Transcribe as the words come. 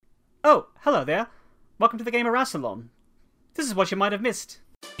Oh, hello there. Welcome to the game Arasalon. This is what you might have missed.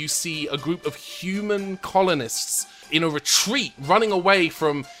 You see a group of human colonists in a retreat running away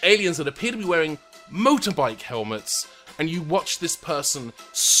from aliens that appear to be wearing motorbike helmets, and you watch this person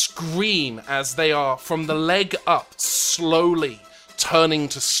scream as they are, from the leg up, slowly turning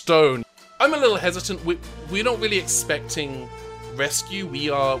to stone. I'm a little hesitant. We're not really expecting rescue.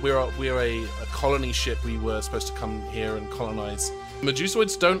 We're a colony ship. We were supposed to come here and colonize.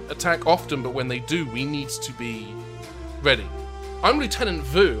 Medusoids don't attack often, but when they do, we need to be ready. I'm Lieutenant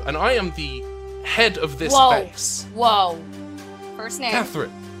Vu, and I am the head of this base. Whoa. First name.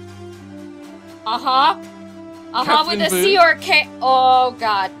 Catherine. With a C or a K. Oh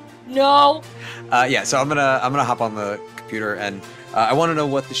god. No. So I'm gonna hop on the computer, and I want to know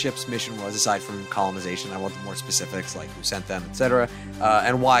what the ship's mission was aside from colonization. I want more specifics, like who sent them, etc.,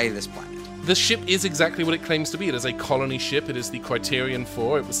 and why this planet. The ship is exactly what it claims to be. It is a colony ship. It is the Criterion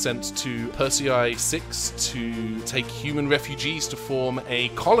 4. It was sent to Persei 6 to take human refugees to form a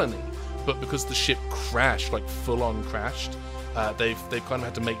colony. But because the ship crashed, like full-on crashed, they've kind of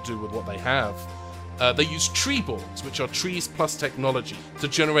had to make do with what they have. They use tree boards, which are trees plus technology, to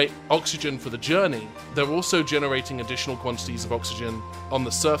generate oxygen for the journey. They're also generating additional quantities of oxygen on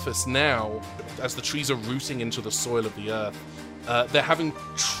the surface now, as the trees are rooting into the soil of the Earth. They're having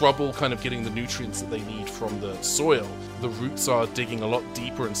trouble kind of getting the nutrients that they need from the soil. The roots are digging a lot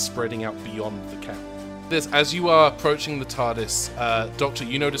deeper and spreading out beyond the cap. As you are approaching the TARDIS, Doctor,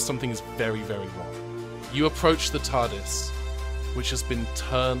 you notice something is very, very wrong. You approach the TARDIS, which has been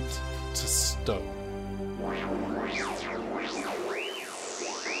turned to stone.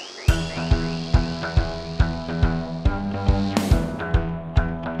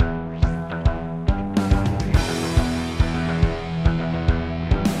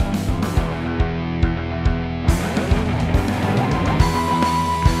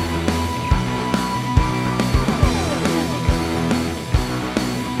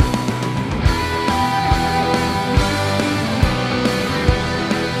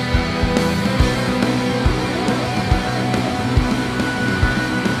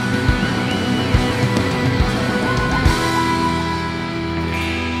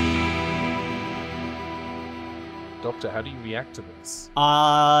 How do you react to this?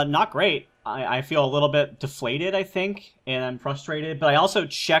 Not great. I feel a little bit deflated, I think, and I'm frustrated, but I also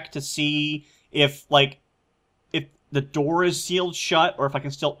check to see if the door is sealed shut or if I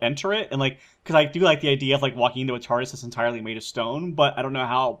can still enter it, and because I do like the idea of walking into a TARDIS that's entirely made of stone, but I don't know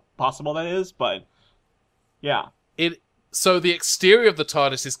how possible that is, but yeah. So the exterior of the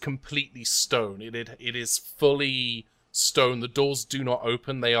TARDIS is completely stone. It is fully stone. The doors do not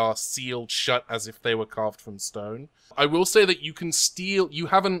open. They are sealed shut as if they were carved from stone. I will say that you can you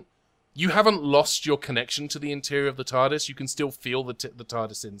haven't lost your connection to the interior of the TARDIS. You can still feel the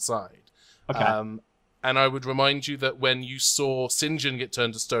TARDIS inside. Okay. And I would remind you that when you saw St. John get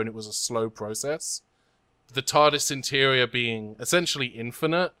turned to stone, it was a slow process. The TARDIS interior being essentially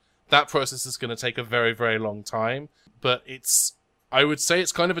infinite, that process is going to take a very, very long time. But I would say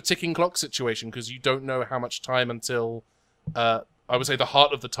it's kind of a ticking clock situation, because you don't know how much time until, I would say, the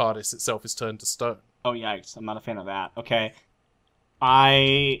heart of the TARDIS itself is turned to stone. Oh, yikes. I'm not a fan of that. Okay.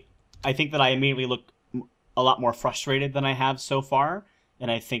 I think that I immediately look a lot more frustrated than I have so far, and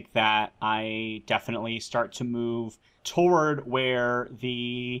I think that I definitely start to move toward where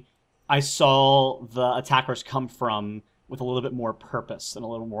I saw the attackers come from, with a little bit more purpose and a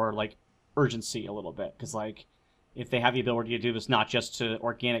little more, urgency a little bit, because, if they have the ability to do this not just to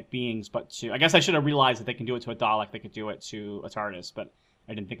organic beings, but to... I guess I should have realized that they can do it to a Dalek, they could do it to a TARDIS, but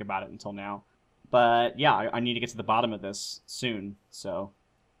I didn't think about it until now. But yeah, I need to get to the bottom of this soon, so...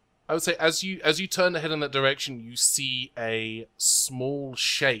 I would say as you turn to head in that direction, you see a small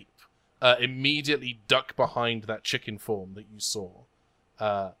shape immediately duck behind that chicken form that you saw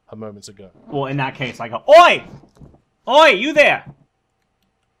a moment ago. Well, in that case, I go, Oi! Oi, you there!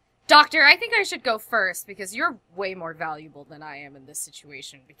 Doctor, I think I should go first, because you're way more valuable than I am in this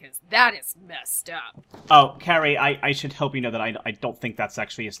situation, because that is messed up. Oh, Carrie, I should hope you know that I don't think that's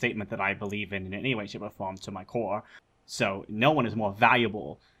actually a statement that I believe in any way, shape, or form to my core. So, no one is more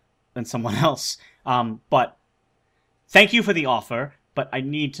valuable than someone else. But thank you for the offer, but I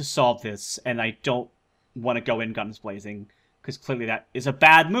need to solve this, and I don't want to go in guns blazing, because clearly that is a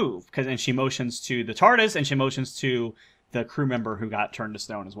bad move. And she motions to the TARDIS, and she motions to the crew member who got turned to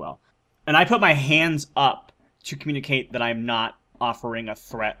stone as well. And I put my hands up to communicate that I'm not offering a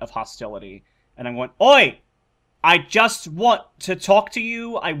threat of hostility. And I'm going, Oi! I just want to talk to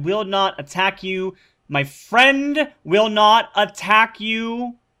you. I will not attack you. My friend will not attack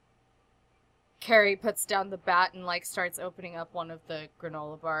you. Carrie puts down the bat and like starts opening up one of the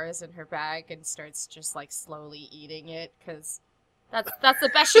granola bars in her bag and starts just like slowly eating it because that's the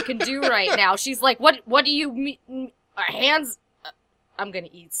best she can do right now. She's like, "What do you mean? Hands? I'm gonna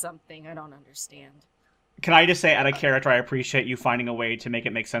eat something. I don't understand." Can I just say, out of character, I appreciate you finding a way to make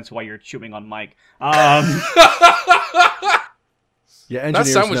it make sense while you're chewing on Mike. Yeah, That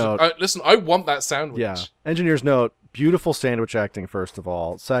engineer's sandwich. note. Listen, I want that sandwich. Yeah, engineer's note. Beautiful sandwich acting. First of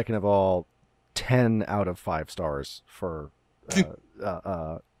all, second of all, 10 out of 5 stars for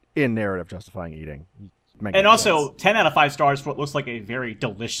in narrative justifying eating. And also, 10 out of 5 stars for what looks like a very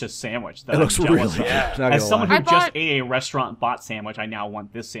delicious sandwich. That It looks I'm really jealous good. of. Not gonna As someone lie. who I bought- just ate a restaurant bought sandwich, I now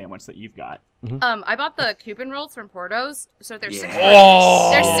want this sandwich that you've got. I bought the coupon rolls from Porto's, so they're six.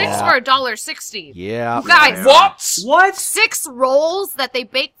 Oh! They're six for $1.60. Yeah. Guys, What? What? 6 rolls that they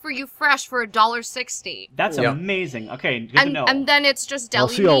bake for you fresh for $1.60. That's Yep. amazing. Okay, good to know. And then it's just I'll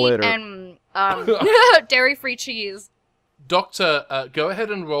deli see y'all meat later. and dairy-free cheese. Doctor, go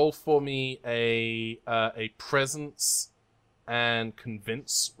ahead and roll for me a presence and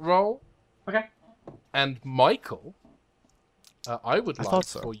convince roll. Okay. And Michael, I would I like thought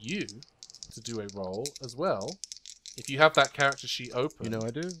so. for you to do a roll as well. If you have that character sheet open. You know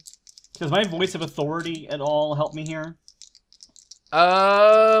I do. Does my voice of authority at all help me here?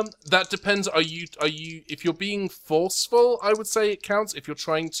 That depends. Are you if you're being forceful, I would say it counts. If you're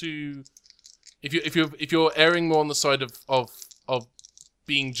trying to if you're erring more on the side of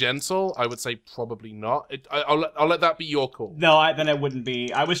being gentle, I would say probably not. I'll let that be your call. No, then it wouldn't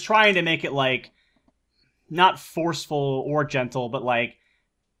be. I was trying to make it like not forceful or gentle, but like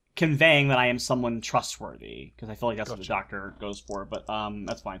conveying that I am someone trustworthy, because I feel like that's what the doctor goes for. But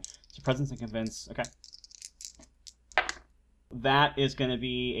that's fine. So presence and convince. Okay. That is going to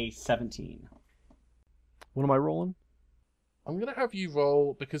be a 17. What am I rolling? I'm gonna have you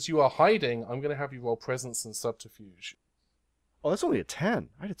roll because you are hiding. I'm gonna have you roll presence and subterfuge. Oh, that's only a 10.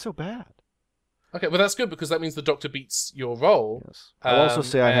 I did so bad. Okay, well that's good because that means the doctor beats your roll. Yes. I'll also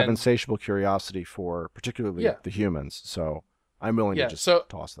say I have and- insatiable curiosity for particularly Yeah. the humans, so I'm willing Yeah, to just so-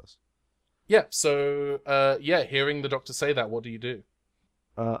 toss this. Yeah. So hearing the doctor say that, what do you do?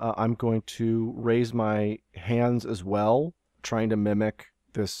 I'm going to raise my hands as well, trying to mimic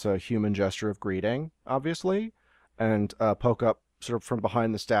this human gesture of greeting, obviously, and poke up sort of from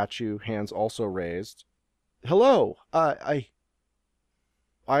behind the statue, hands also raised. Hello, I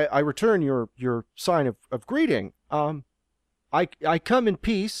return your sign of greeting. I come in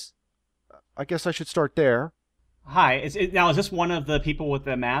peace. I guess I should start there. Hi. Is this one of the people with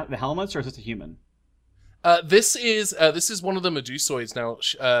the helmets, or is this a human? This is one of the Medusoids now.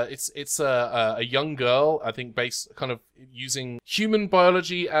 It's a young girl, I think, based kind of using human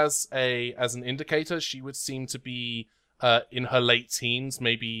biology as an indicator. She would seem to be in her late teens,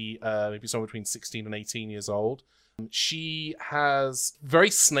 maybe somewhere between 16 and 18 years old. She has very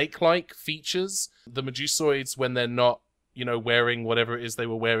snake-like features. The Medusoids, when they're not, wearing whatever it is they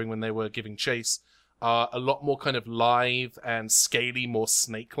were wearing when they were giving chase, are a lot more kind of lithe and scaly, more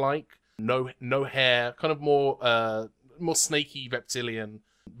snake-like. No hair, kind of more snaky reptilian,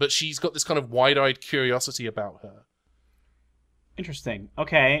 but she's got this kind of wide-eyed curiosity about her. Interesting.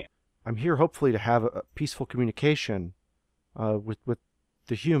 Okay. I'm here hopefully to have a peaceful communication with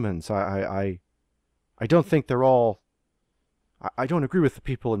the humans. I don't think they're all. I don't agree with the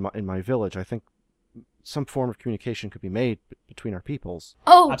people in my village. I think some form of communication could be made between our peoples.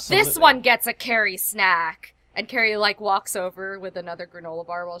 Oh, Absolutely. this one gets a Carrie snack. And Carrie, walks over with another granola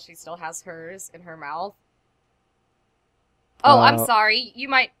bar while she still has hers in her mouth. Oh, I'm sorry. You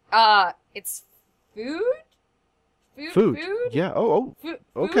might, it's food? Food. Food? Yeah. Oh. Food?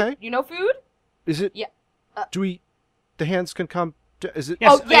 Okay. You know food? Is it? Yeah. Do we? The hands can come. Is it?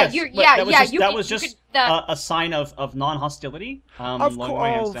 Yes, Oh, yeah, yes, you're- but yeah, that was yeah, just, you that could- was you just could- a sign of non-hostility. Of lowering my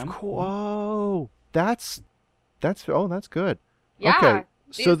hands course. down. Oh, that's good. Yeah. Okay.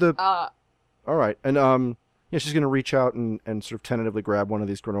 So These- all right, and yeah, she's gonna reach out and sort of tentatively grab one of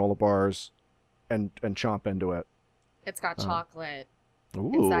these granola bars, and chomp into it. it's got chocolate.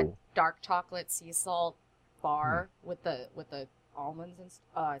 Ooh. It's that dark chocolate sea salt bar with the almonds and stuff.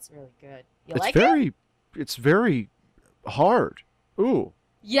 Oh, it's really good. You like it? It's very hard. Ooh.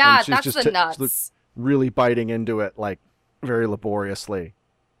 Yeah, and she's that's just the nuts. Really biting into it like very laboriously.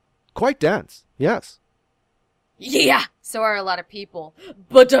 Quite dense. Yes. Yeah, so are a lot of people.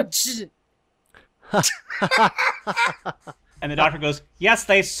 But And the doctor goes, "Yes,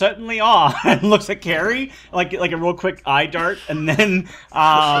 they certainly are," and looks at Carrie like a real quick eye dart, and then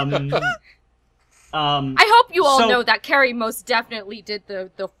I hope you all So- know that Carrie most definitely did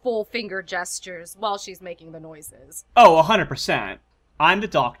the full finger gestures while she's making the noises. oh, 100%. I'm the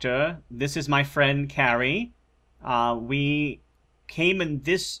doctor. This is my friend Carrie. We came in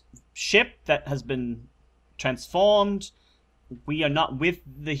this ship that has been transformed. We are not with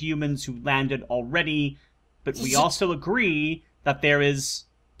the humans who landed already, but we also agree that there is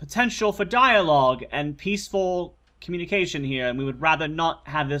potential for dialogue and peaceful communication here, and we would rather not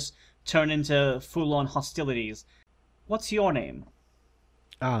have this turn into full-on hostilities. What's your name?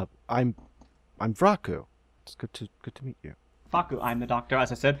 I'm Vraku. It's good to meet you. Faku, I'm the doctor, as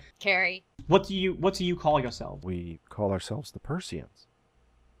I said. Carrie. What do you call yourself? We call ourselves the Persians.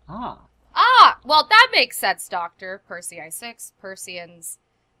 Ah. Well, that makes sense, Doctor. Persei 6, Persians.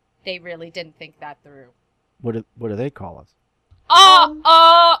 They really didn't think that through. What do they call us?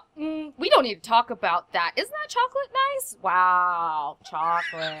 We don't need to talk about that. Isn't that chocolate nice? Wow,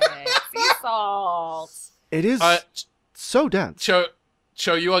 chocolate. Sea salt. It is so dense.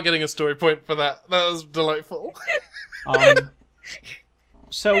 Cho, you are getting a story point for that. That was delightful.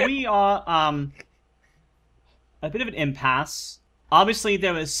 So we are a bit of an impasse. Obviously,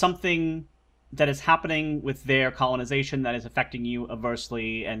 there is something that is happening with their colonization that is affecting you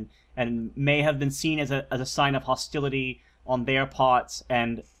adversely, and may have been seen as a sign of hostility on their parts.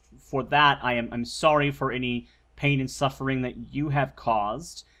 And for that, I'm sorry for any pain and suffering that you have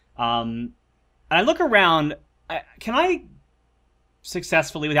caused. And I look around. Can I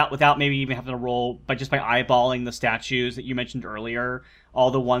successfully, without maybe even having to roll, by eyeballing the statues that you mentioned earlier,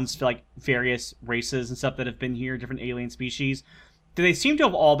 all the ones for like various races and stuff that have been here, different alien species, do they seem to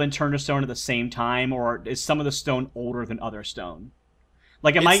have all been turned to stone at the same time, or is some of the stone older than other stone?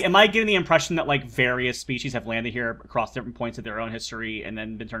 Like, am I getting the impression that like various species have landed here across different points of their own history and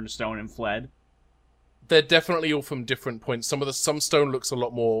then been turned to stone and fled? They're definitely all from different points. Some stone looks a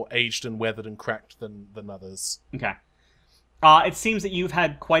lot more aged and weathered and cracked than others. Okay. It seems that you've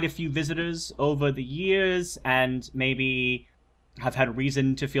had quite a few visitors over the years, and maybe have had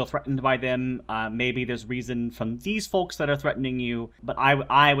reason to feel threatened by them. Maybe there's reason from these folks that are threatening you. But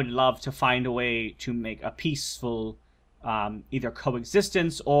I would love to find a way to make a peaceful either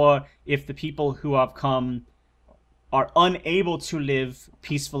coexistence, or if the people who have come are unable to live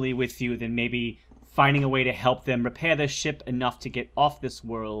peacefully with you, then maybe finding a way to help them repair their ship enough to get off this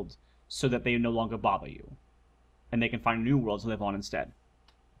world so that they no longer bother you. And they can find new worlds to live on instead.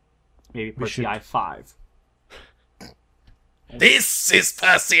 Maybe Persei 5. This is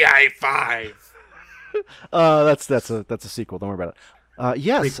Persei 5! That's a sequel. Don't worry about it.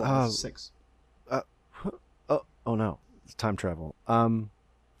 Yes. Prequel, 6. Oh no, it's time travel. Well,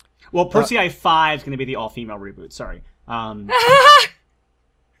 Persei 5 is going to be the all-female reboot. Sorry. Isn't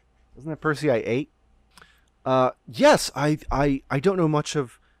that Persei 8? Yes. I don't know much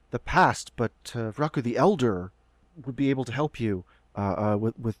of the past, but Vraku the Elder would be able to help you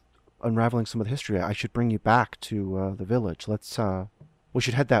with unraveling some of the history. I should bring you back to the village. We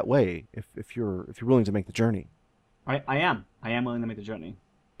should head that way if you're willing to make the journey. I am willing to make the journey.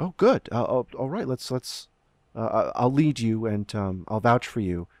 Oh, good. All right. Let's. I'll lead you, and I'll vouch for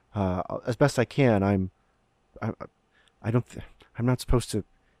you as best I can. I'm not supposed to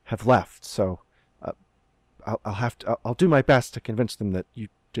have left, so I'll do my best to convince them that you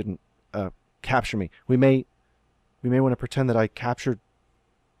didn't capture me. We may want to pretend that I captured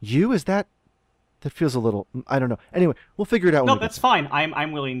you. Is that feels a little, I don't know. Anyway, we'll figure it out. No, that's fine.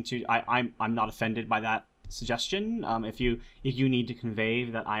 I'm willing to. I'm not offended by that suggestion. If you need to convey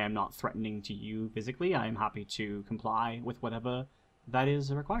that I am not threatening to you physically, I am happy to comply with whatever that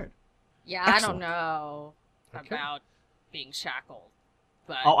is required. Yeah, Excellent. I don't know Okay. about being shackled.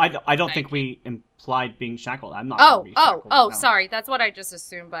 But Oh, I don't think we implied being shackled. I'm not. Oh, gonna be shackled, no. sorry. That's what I just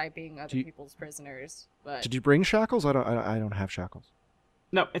assumed by being other people's prisoners. But Did you bring shackles? I don't have shackles.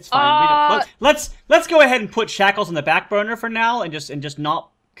 No, it's fine. We don't, let's go ahead and put shackles on the back burner for now, and just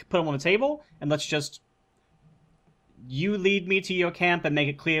not put them on the table, and let's just you lead me to your camp and make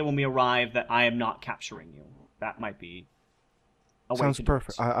it clear when we arrive that I am not capturing you. That might be a way Sounds to do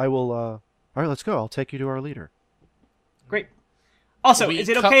perfect. it. I will. All right, let's go. I'll take you to our leader. Great. Also, We is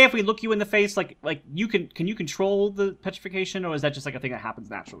it okay if we look you in the face? Like you can you control the petrification, or is that just like a thing that happens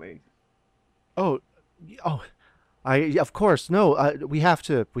naturally? Oh, of course. No, we have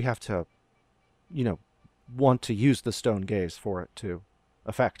to, want to use the stone gaze for it to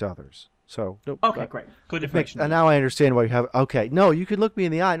affect others. So, no, Okay, great. Good information. and now I understand why you have. Okay, no, you can look me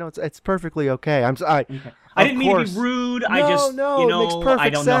in the eye. No, it's perfectly okay. Okay. I didn't mean to be rude. I just, No, it makes perfect I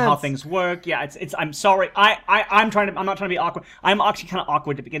don't know how sense. things work. Yeah, it's. I'm sorry. I'm not trying to be awkward. I'm actually kind of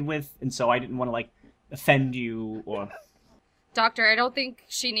awkward to begin with, and so I didn't want to offend you or. Doctor, I don't think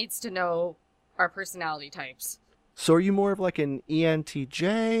she needs to know our personality types. So are you more of like an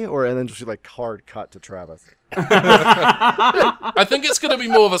ENTJ, or and then just like hard cut to Travis? I think it's going to be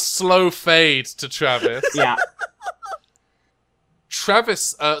more of a slow fade to Travis. Yeah.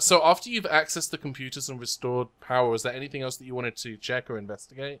 Travis, so after you've accessed the computers and restored power, is there anything else that you wanted to check or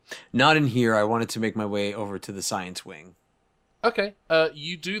investigate? Not in here. I wanted to make my way over to the science wing. Okay,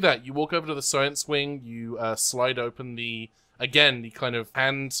 you do that. You walk over to the science wing, you slide open the kind of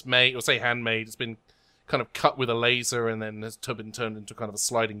handmade, it's been kind of cut with a laser and then has been turned into kind of a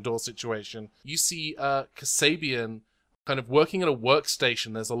sliding door situation. You see Kasabian kind of working at a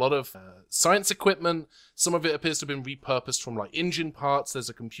workstation. There's a lot of science equipment. Some of it appears to have been repurposed from like engine parts. There's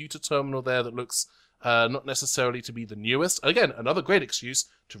a computer terminal there that looks not necessarily to be the newest. Again, another great excuse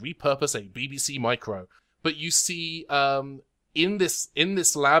to repurpose a BBC Micro. But you see in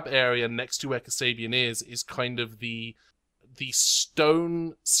this lab area next to where Kasabian is kind of the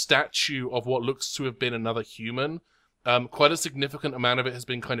stone statue of what looks to have been another human. Quite a significant amount of it has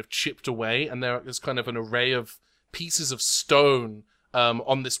been kind of chipped away, and there is kind of an array of pieces of stone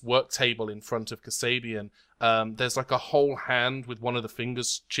on this work table in front of Kasabian. There's like a whole hand with one of the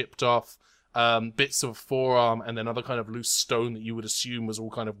fingers chipped off, bits of a forearm, and then other kind of loose stone that you would assume was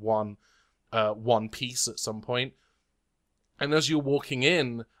all kind of one piece at some point. And as you're walking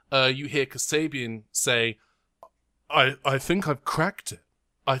in, you hear Kasabian say, I think I've cracked it.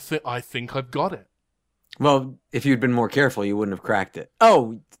 I think I've got it. Well, if you'd been more careful, you wouldn't have cracked it.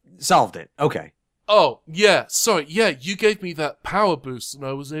 Oh, solved it. Okay. Oh, yeah, sorry. Yeah, you gave me that power boost, and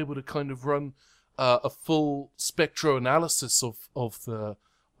I was able to kind of run a full spectroanalysis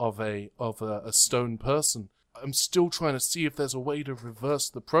of a stone person. I'm still trying to see if there's a way to reverse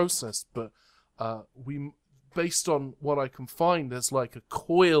the process, but based on what I can find, there's like a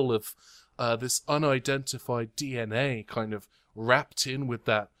coil of this unidentified DNA kind of wrapped in with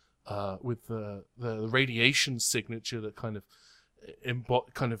that, with the radiation signature that kind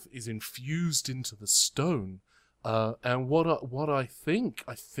of is infused into the stone. And what I think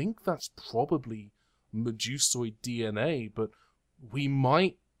that's probably Medusoid DNA, but we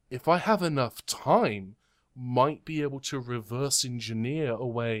might, if I have enough time, might be able to reverse engineer a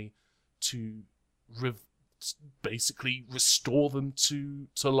way to basically restore them to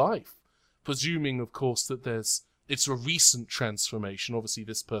life. Presuming, of course, that it's a recent transformation. Obviously,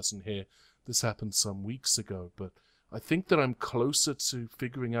 this person here, this happened some weeks ago, but I think that I'm closer to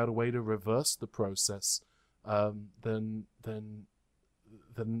figuring out a way to reverse the process than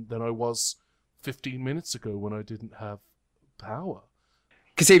I was 15 minutes ago when I didn't have power.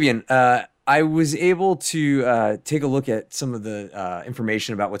 Kasabian, I was able to take a look at some of the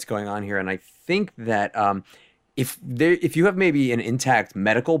information about what's going on here, and I think that if you have maybe an intact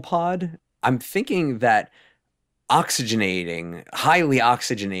medical pod, I'm thinking that highly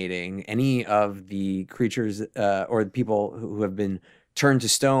oxygenating any of the creatures or the people who have been turned to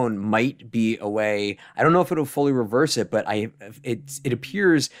stone might be a way. I don't know if it'll fully reverse it, but it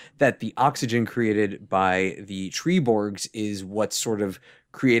appears that the oxygen created by the Treeborgs is what's sort of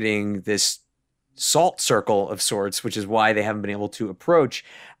creating this salt circle of sorts, which is why they haven't been able to approach.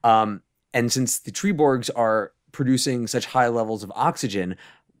 And since the Treeborgs are producing such high levels of oxygen,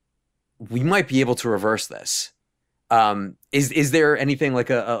 we might be able to reverse this. Is there anything like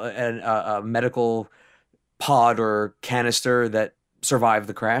a medical pod or canister that survived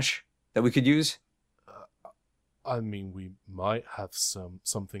the crash that we could use? I mean, we might have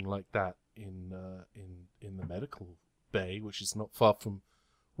something like that in the medical bay, which is not far from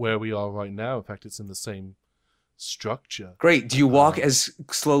where we are right now. In fact, it's in the same structure. Great. Do you walk as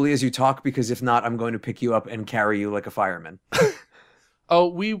slowly as you talk? Because if not, I'm going to pick you up and carry you like a fireman. Oh,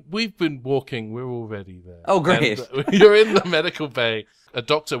 we've been walking. We're already there. Oh, great. And, you're in the medical bay. A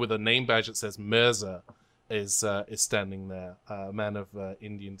doctor with a name badge that says Mirza is standing there, a man of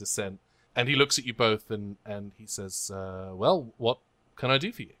Indian descent. And he looks at you both and he says, well, what can I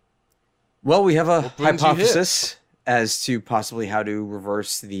do for you? Well, we have a hypothesis as to possibly how to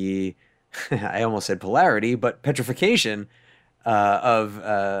reverse the, I almost said polarity, but petrification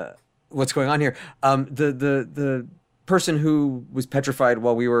of what's going on here. The person who was petrified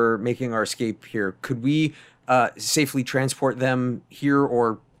while we were making our escape here, could we safely transport them here,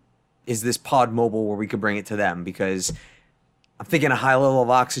 or is this pod mobile where we could bring it to them? Because I'm thinking a high level of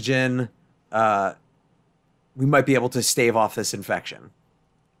oxygen, we might be able to stave off this infection.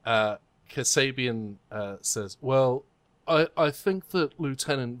 Kasabian says, well, I think that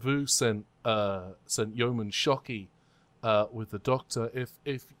Lieutenant Vu sent Yeoman Shockey with the doctor.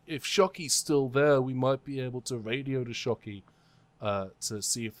 If Shockey's still there, we might be able to radio to Shockey to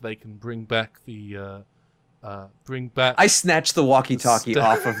see if they can bring back the I snatched the walkie-talkie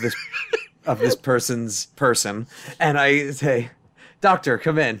off of this of this person's person, and I say, "Doctor,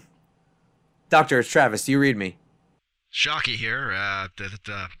 come in." Doctor, it's Travis. Do you read me? Shocky here.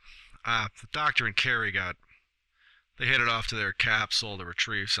 The doctor and Carrie they headed off to their capsule to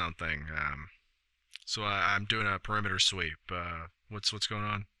retrieve something. So I'm doing a perimeter sweep. What's going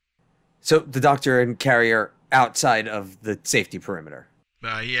on? So the doctor and Carrie are outside of the safety perimeter.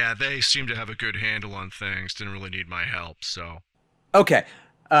 Yeah, they seem to have a good handle on things. Didn't really need my help, so. Okay.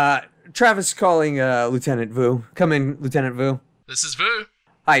 Travis calling Lieutenant Vu. Come in, Lieutenant Vu. This is Vu.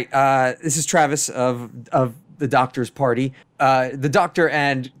 Hi, this is Travis of the doctor's party. The doctor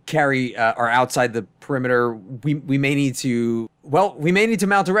and Carrie are outside the perimeter. We may need to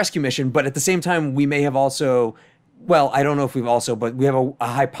mount a rescue mission, but at the same time, we may have also, I don't know if we've also, but we have a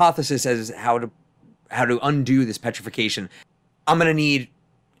hypothesis as how to undo this petrification. I'm gonna need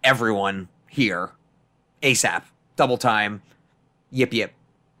everyone here, ASAP, double time, yip yip.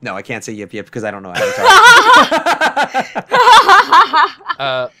 No, I can't say yip yip because I don't know how to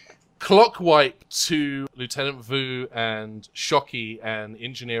talk. Clock wipe to Lieutenant Vu and Shocky and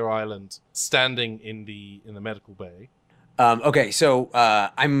Engineer Island standing in the medical bay. Okay, so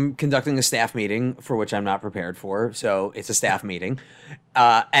I'm conducting a staff meeting for which I'm not prepared for, so it's a staff meeting.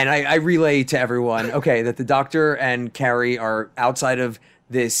 And I relay to everyone, okay, that the doctor and Carrie are outside of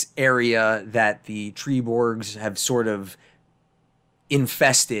this area that the Treeborgs have sort of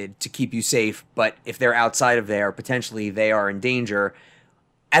infested to keep you safe, but if they're outside of there, potentially they are in danger.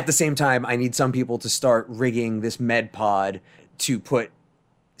 At the same time, I need some people to start rigging this med pod to put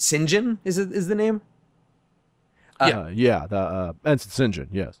Sinjin is the name? The Ensign Sinjin,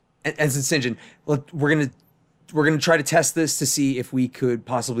 yes. Ensign Sinjin. Look, we're gonna try to test this to see if we could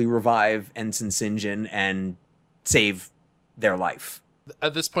possibly revive Ensign Sinjin and save their life.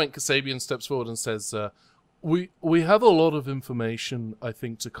 At this point, Kasabian steps forward and says, we have a lot of information, I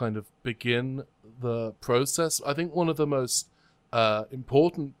think, to kind of begin the process. I think one of the most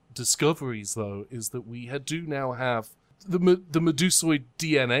important discoveries, though, is that we do now have the Medusoid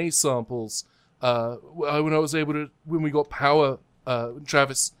DNA samples. When we got power,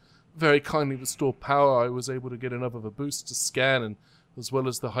 Travis very kindly restored power. I was able to get enough of a boost to scan, and as well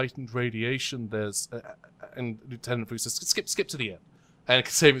as the heightened radiation. And Lieutenant Vu says, "Skip to the end." And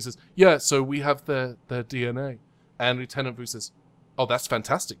Kasabian says, "Yeah, so we have their DNA." And Lieutenant Vu says, "Oh, that's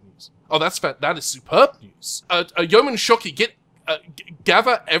fantastic news. Oh, that is superb news. Yeoman Shocky,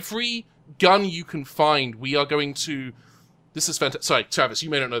 gather every gun you can find. We are going to. This is fantastic. Sorry, Travis, you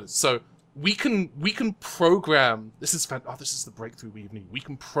may not know this. So we can program. This is the breakthrough we need. We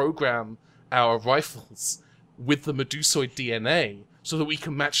can program our rifles with the Medusoid DNA so that we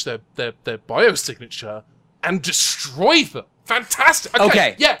can match their biosignature and destroy them. Fantastic.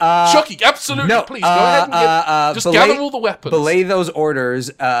 Okay. Yeah. Shocky, absolutely. No, please go ahead and gather all the weapons. Belay those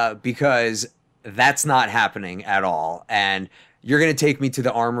orders because that's not happening at all. And you're going to take me to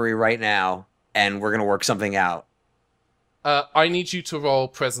the armory right now, and we're going to work something out. I need you to roll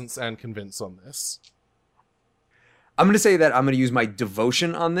presence and convince on this. I'm going to say that I'm going to use my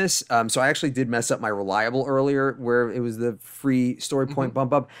devotion on this. So I actually did mess up my reliable earlier, where it was the free story point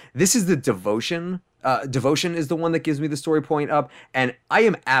bump up. This is the devotion. Devotion is the one that gives me the story point up, and I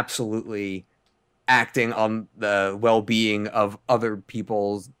am absolutely acting on the well-being of other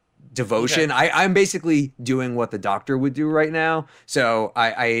people's devotion. Okay. I'm basically doing what the doctor would do right now. So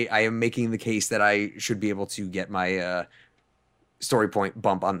I am making the case that I should be able to get my story point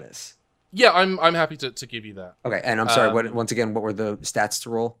bump on this. Yeah, I'm happy to give you that. Okay, and I'm sorry, once again, what were the stats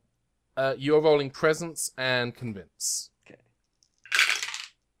to roll? You're rolling presence and convince. Okay.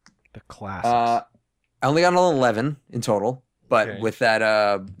 The classics. I only got an 11 in total, but with that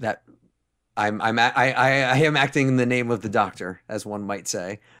I am acting in the name of the doctor, as one might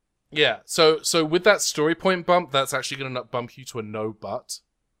say. Yeah, so with that story point bump, that's actually going to bump you to a no but.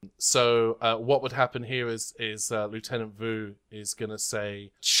 So what would happen here is Lieutenant Vu is going to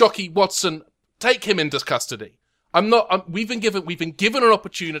say, "Shocky, Watson, take him into custody. We've been given an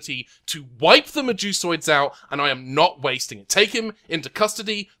opportunity to wipe the Medusoids out, and I am not wasting it. Take him into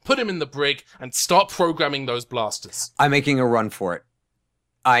custody, put him in the brig, and start programming those blasters." I'm making a run for it.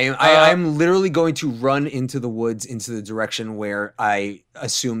 I'm literally going to run into the woods, into the direction where I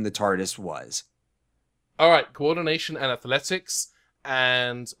assume the TARDIS was. All right, coordination and athletics,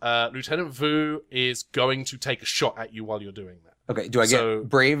 and Lieutenant Vu is going to take a shot at you while you're doing that. Okay, do I get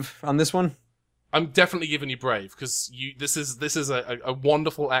brave on this one? I'm definitely giving you brave, because this is a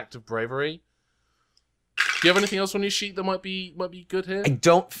wonderful act of bravery. Do you have anything else on your sheet that might be good here? I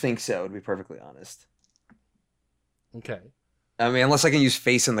don't think so, to be perfectly honest. Okay. I mean, unless I can use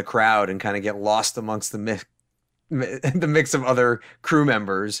face in the crowd and kind of get lost amongst the mix of other crew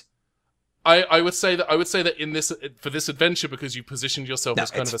members. I would say that in this for this adventure, because you positioned yourself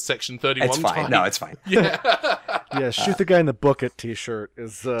as kind of a Section 31 It's fine. type. No, it's fine. Yeah. Yeah, shoot the guy in the book it t-shirt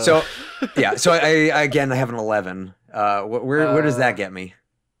is. So, yeah. So I have an 11. Where does that get me?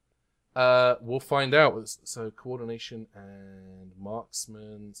 We'll find out. So coordination and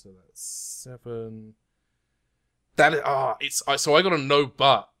marksman. So that's 7. So I got a no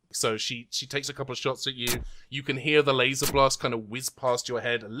but. So she takes a couple of shots at you. You can hear the laser blast kind of whiz past your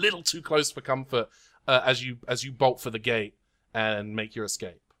head, a little too close for comfort, as you bolt for the gate and make your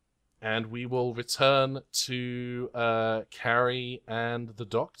escape. And we will return to Carrie and the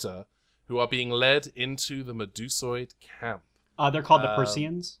Doctor, who are being led into the Medusoid camp. They're called the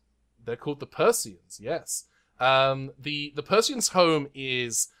Persians. They're called the Persians, yes. The Persians' home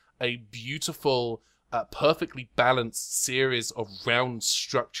is a beautiful, perfectly balanced series of round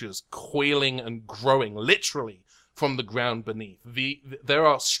structures coiling and growing, literally, from the ground beneath. There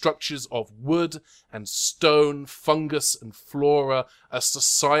are structures of wood and stone, fungus and flora, a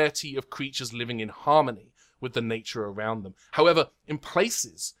society of creatures living in harmony with the nature around them. However, in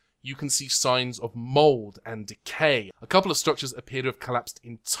places, you can see signs of mold and decay. A couple of structures appear to have collapsed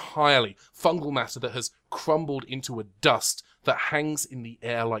entirely. Fungal matter that has crumbled into a dust that hangs in the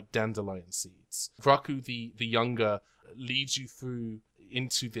air like dandelion seeds. Vraku the Younger leads you through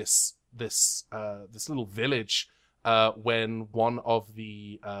into this little village when one of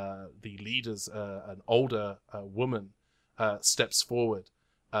the leaders, an older woman, steps forward,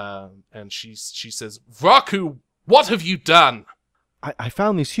 and she says, "Vraku, what have you done?" I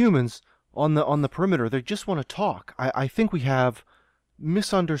found these humans on the perimeter. They just want to talk. I think we have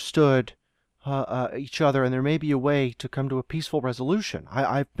misunderstood each other, and there may be a way to come to a peaceful resolution.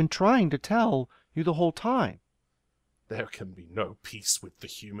 I've been trying to tell you the whole time. There can be no peace with the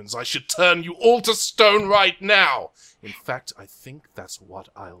humans. I should turn you all to stone right now. In fact, I think that's what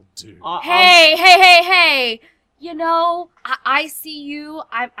I'll do. Hey! You know, I see you.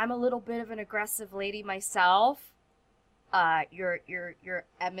 I'm a little bit of an aggressive lady myself. Your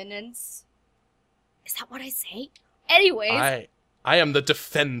eminence. Is that what I say? Anyways. I am the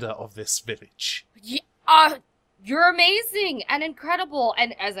defender of this village. You're amazing and incredible,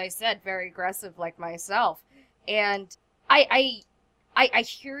 and as I said, very aggressive like myself. And I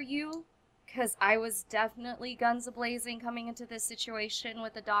hear you, because I was definitely guns a-blazing coming into this situation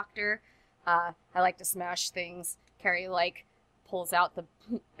with the Doctor. I like to smash things. Carrie, pulls out the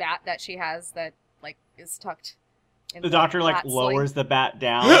bat that she has that, is tucked in The Doctor, bat lowers sling. the bat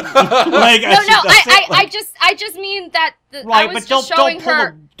down. No, I just mean that I Right, was but just showing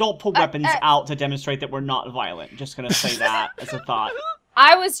her. don't pull weapons out to demonstrate that we're not violent. Just gonna say that as a thought.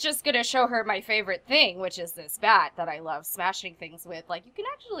 I was just gonna show her my favorite thing, which is this bat that I love smashing things with. You can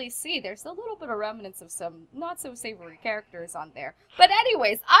actually see there's a little bit of remnants of some not so savory characters on there. But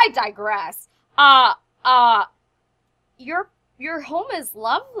anyways, I digress. Your home is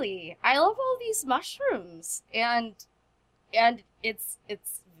lovely. I love all these mushrooms, and it's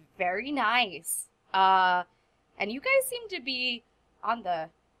very nice. And you guys seem to be on the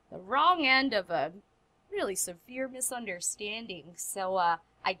wrong end of a really severe misunderstanding. So,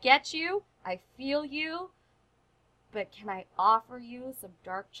 I get you, I feel you, but can I offer you some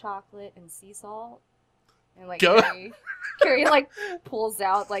dark chocolate and sea salt? And, Go. Carrie, pulls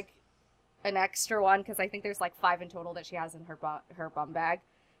out, an extra one, because I think there's, 5 in total that she has in her bum bag.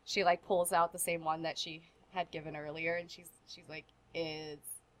 She, pulls out the same one that she had given earlier, and she's like,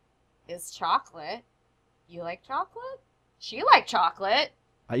 is chocolate. You like chocolate? She liked chocolate.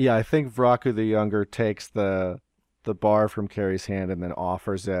 Yeah, I think Vraku the Younger takes the bar from Carrie's hand and then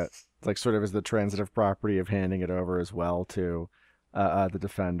offers it, sort of as the transitive property of handing it over as well to the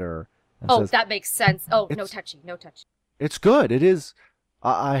Defender. And says, that makes sense. Oh, no touching. It's good. It is.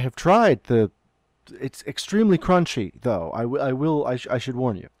 I have tried It's extremely crunchy, though. I should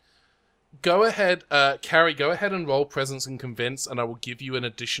warn you. Go ahead, Carrie, go ahead and roll Presence and Convince, and I will give you an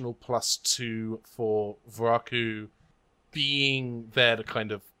additional +2 for Vraku being there to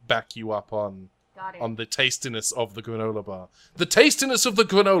kind of back you up on the tastiness of the granola bar. The tastiness of the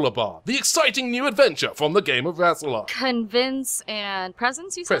granola bar. The exciting new adventure from the game of Rassilon. Convince and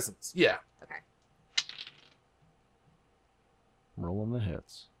Presence, you said? Presence, yeah. Okay. Rolling the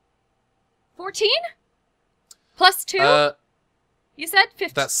hits. 14? +2? You said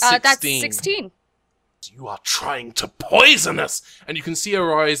 15. That's 16. That's 16. You are trying to poison us! And you can see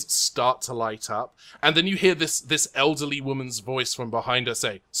her eyes start to light up. And then you hear this elderly woman's voice from behind her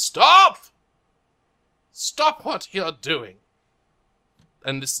say, "Stop! Stop what you're doing!"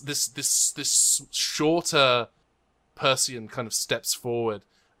 And this shorter Persian kind of steps forward.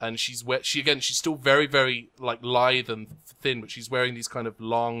 And she's still very, very, lithe and thin, but she's wearing these kind of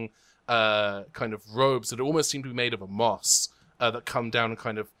long, kind of robes that almost seem to be made of a moss that come down and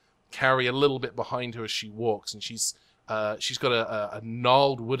kind of carry a little bit behind her as she walks. And she's got a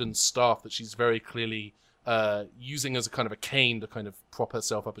gnarled wooden staff that she's very clearly using as a kind of a cane to kind of prop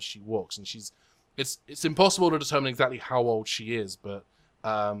herself up as she walks. And it's impossible to determine exactly how old she is, but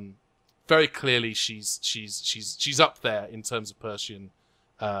very clearly she's up there in terms of Persian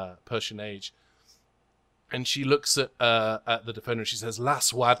age. And she looks at the defender and she says,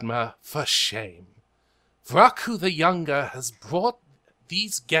 "Las Wadma, for shame. Vraku the Younger has brought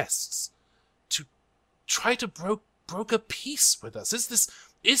these guests to try to broker peace with us.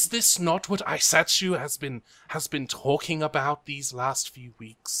 Is this not what Aisatsu has been talking about these last few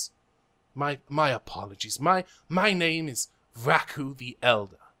weeks? My apologies. My name is Vraku the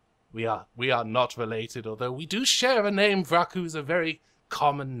Elder. We are not related, although we do share a name. Vraku is a very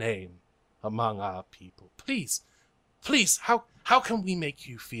common name among our people. Please, how can we make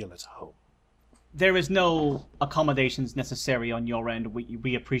you feel at home?" There is no accommodations necessary on your end.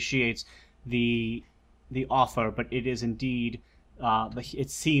 We appreciate the offer, but it is indeed, it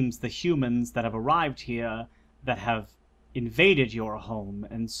seems, the humans that have arrived here that have invaded your home,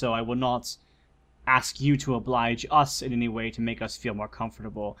 and so I will not ask you to oblige us in any way to make us feel more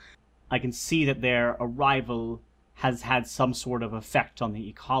comfortable. I can see that their arrival has had some sort of effect on the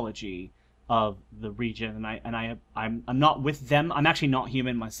ecology of the region, and I'm not with them. I'm actually not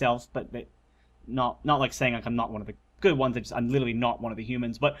human myself, but not like saying like I'm not one of the good ones. I'm literally not one of the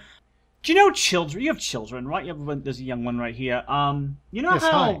humans. But do you know children? You have children, right? There's a young one right here. You know yes,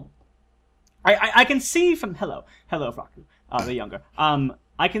 how I can see from hello Vraku, the younger.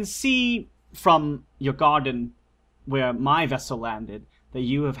 I can see from your garden where my vessel landed that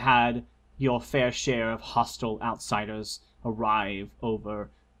you have had your fair share of hostile outsiders arrive over,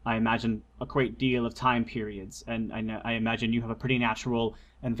 I imagine, a great deal of time periods, and I imagine you have a pretty natural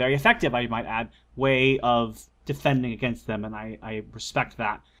and very effective, I might add, way of defending against them, and I respect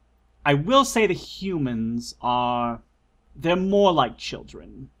that. I will say the humans they're more like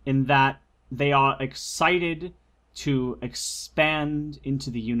children, in that they are excited to expand into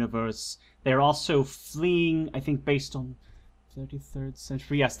the universe. They're also fleeing, I think based on 33rd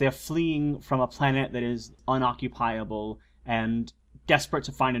century, yes, they're fleeing from a planet that is unoccupiable and desperate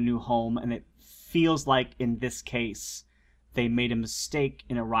to find a new home, and it feels like in this case they made a mistake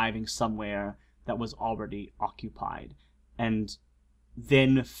in arriving somewhere that was already occupied, and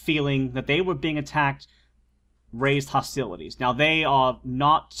then feeling that they were being attacked raised hostilities. Now, they are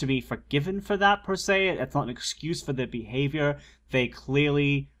not to be forgiven for that per se. It's not an excuse for their behavior. They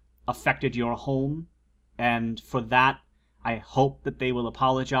clearly affected your home, and for that I hope that they will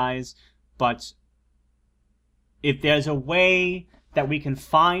apologize. But if there's a way that we can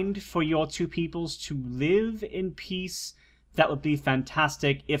find for your two peoples to live in peace, that would be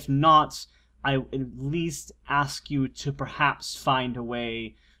fantastic. If not, I would at least ask you to perhaps find a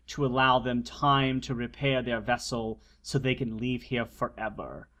way to allow them time to repair their vessel so they can leave here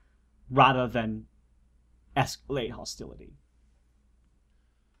forever, rather than escalate hostility.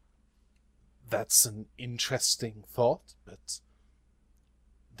 That's an interesting thought, but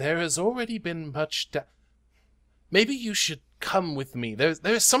there has already been much Maybe you should come with me. There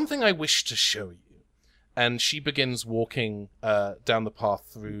is something I wish to show you. And she begins walking down the path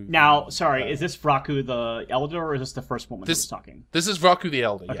through... Now, sorry, is this Vraku the Elder, or is this the first woman who was talking? This is Vraku the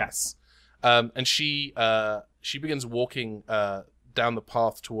Elder, okay. Yes. And she begins walking down the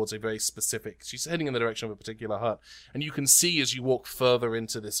path towards a very specific... She's heading in the direction of a particular hut. And you can see, as you walk further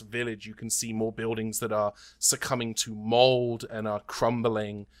into this village, you can see more buildings that are succumbing to mold and are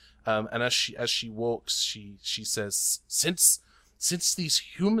crumbling. And as she walks, she says, Since these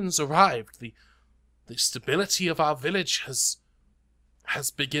humans arrived, the stability of our village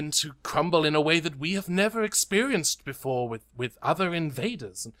has begun to crumble in a way that we have never experienced before with other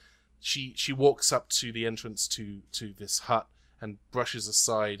invaders. And she walks up to the entrance to this hut and brushes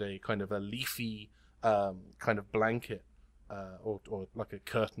aside a kind of a leafy kind of blanket or like a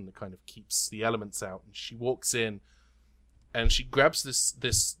curtain that kind of keeps the elements out. And she walks in and she grabs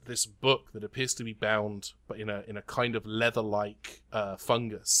this book that appears to be bound but in a kind of leather-like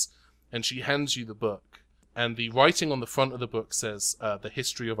fungus. And she hands you the book, and the writing on the front of the book says, "The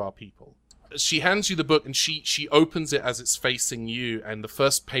History of Our People." She hands you the book, and she opens it as it's facing you, and the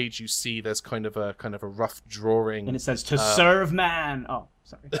first page you see, there's kind of a rough drawing. And it says, "To serve man." Oh,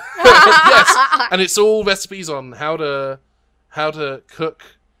 sorry. Yes, and it's all recipes on how to cook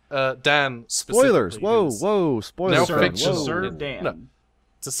Dan specifically. Spoilers! Whoa! Spoilers! Now To serve Dan. No.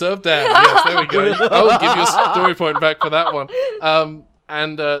 To serve Dan, yes, there we go. I will give you a story point back for that one.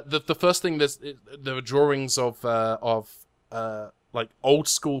 And the first thing, there are drawings of like old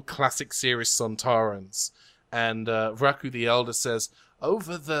school classic series Sontarans. And Vraku the Elder says,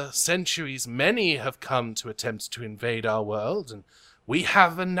 over the centuries, many have come to attempt to invade our world, and we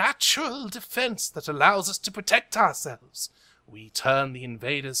have a natural defense that allows us to protect ourselves. We turn the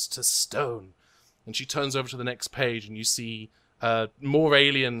invaders to stone. And she turns over to the next page, and you see more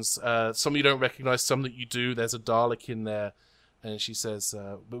aliens. Some you don't recognize, some that you do. There's a Dalek in there. And she says,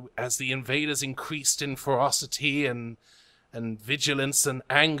 as the invaders increased in ferocity and vigilance and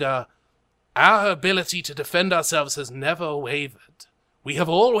anger, our ability to defend ourselves has never wavered. We have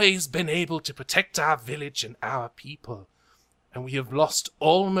always been able to protect our village and our people, and we have lost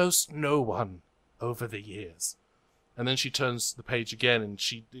almost no one over the years. And then she turns the page again, and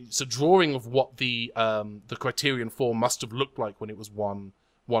it's a drawing of what the Criterion 4 must have looked like when it was one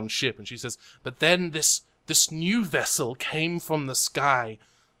ship. And she says, but then this new vessel came from the sky,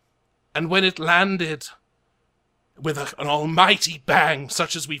 and when it landed with an almighty bang,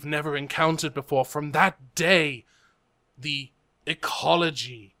 such as we've never encountered before, from that day, the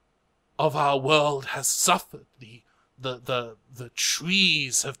ecology of our world has suffered. The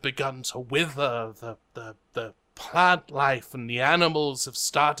trees have begun to wither, the plant life and the animals have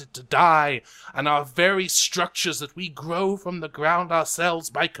started to die, and our very structures that we grow from the ground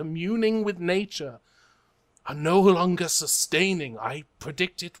ourselves by communing with nature are no longer sustaining. I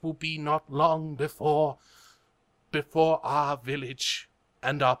predict it will be not long before our village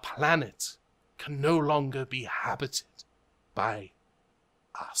and our planet can no longer be habited by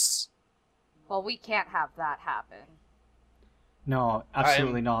us. Well, we can't have that happen. No,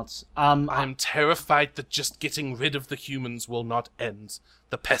 absolutely not. I'm terrified that just getting rid of the humans will not end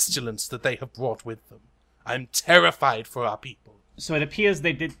the pestilence that they have brought with them. I'm terrified for our people. So it appears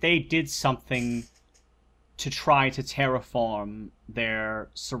they did something to try to terraform their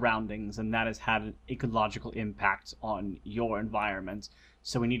surroundings, and that has had an ecological impact on your environment.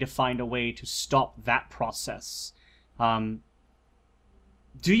 So we need to find a way to stop that process. Do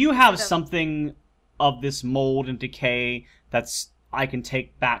you have something of this mold and decay I can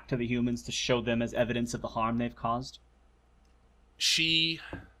take back to the humans to show them as evidence of the harm they've caused? She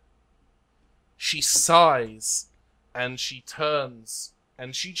sighs, and she turns,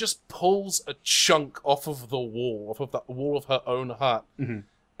 and she just pulls a chunk off of the wall of her own hut, Mm-hmm.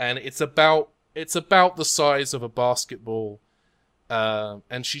 and it's about the size of a basketball,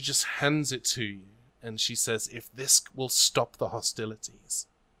 and she just hands it to you, and she says, if this will stop the hostilities,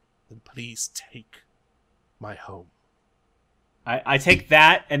 then please take my home. I take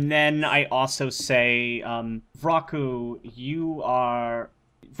that, and then I also say, Vraku, you are...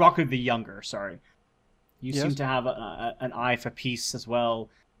 Vraku the Younger, sorry. You Yes? seem to have an eye for peace as well.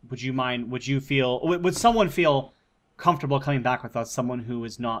 Would someone feel comfortable coming back with us? Someone who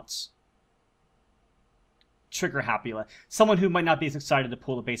is not trigger happy. Someone who might not be as excited to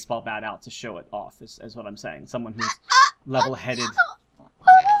pull a baseball bat out to show it off, is what I'm saying. Someone who's level-headed.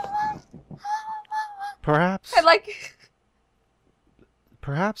 Perhaps. I like...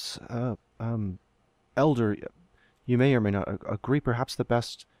 Perhaps, Elder, you may or may not agree, perhaps the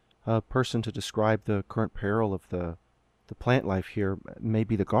best person to describe the current peril of the plant life here may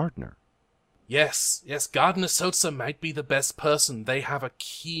be the gardener. Yes, Gardener Sotsa might be the best person. They have a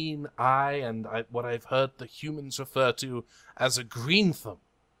keen eye, and what I've heard the humans refer to as a green thumb.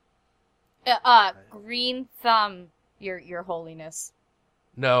 Green Thumb, your holiness.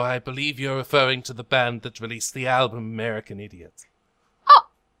 No, I believe you're referring to the band that released the album American Idiot. Oh,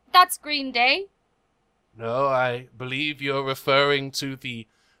 that's Green Day. No, I believe you're referring to the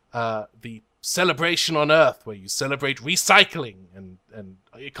celebration on Earth, where you celebrate recycling and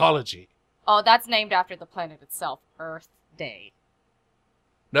ecology. Oh, that's named after the planet itself, Earth Day.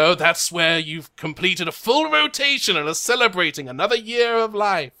 No, that's where you've completed a full rotation and are celebrating another year of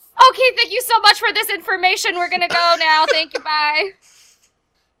life. Okay, thank you so much for this information. We're gonna go now. Thank you, bye.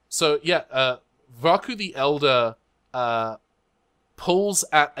 So, yeah, Vraku the Elder pulls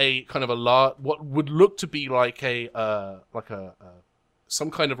at a kind of what would look to be like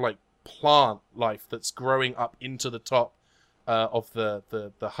some kind of like plant life that's growing up into the top of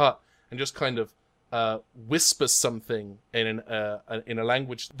the hut, and just kind of whispers something in a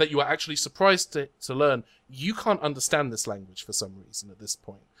language that you are actually surprised to learn. You can't understand this language for some reason at this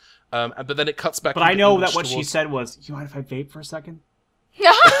point. But then it cuts back. But I know English that what she towards... said was, "You mind if I vape for a second?"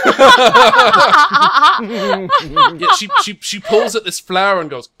 Yeah, she pulls at this flower and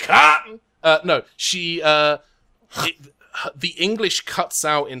goes, "Cotton." No, the English cuts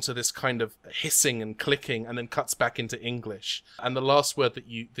out into this kind of hissing and clicking, and then cuts back into English. And the last words that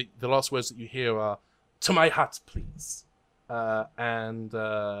you hear are, "To my hut, please." And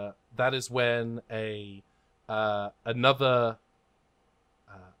that is when another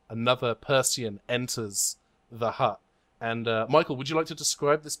another Persian enters the hut. And Michael, would you like to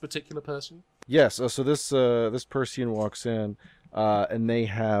describe this particular Persian? Yes. So this Persian walks in, and they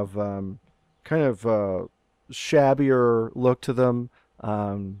have kind of shabbier look to them.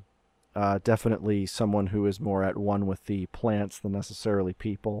 Definitely someone who is more at one with the plants than necessarily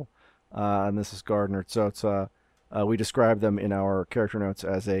people. And this is Gardner. So it's we describe them in our character notes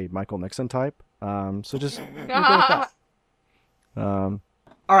as a Michael Nixon type. So just we'll go with that. All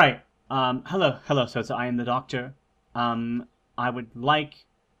right. Hello, Sota. I am the doctor. I would like,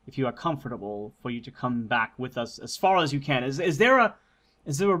 if you are comfortable, for you to come back with us as far as you can. Is there a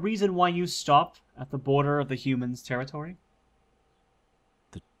reason why you stop at the border of the humans' territory?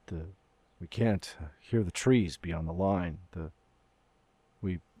 We can't hear the trees beyond the line.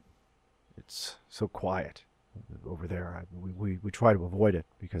 It's so quiet over there. We try to avoid it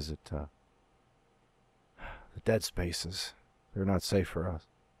because the dead spaces, they're not safe for us.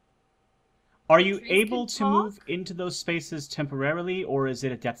 Are you Trees able can to talk? move into those spaces temporarily, or is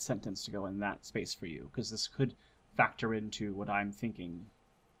it a death sentence to go in that space for you? Because this could factor into what I'm thinking.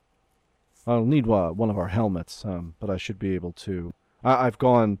 I'll need one of our helmets, but I should be able to. I've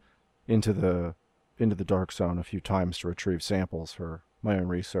gone into the dark zone a few times to retrieve samples for my own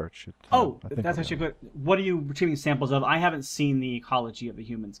research. Oh, I think that's we're actually good. good. What are you retrieving samples of? I haven't seen the ecology of the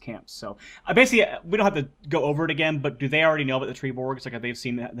humans' camps, so basically we don't have to go over it again. But do they already know about the Treeborgs? Like,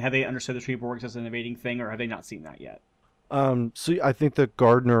 have they understood the Treeborgs as an invading thing, or have they not seen that yet? So I think that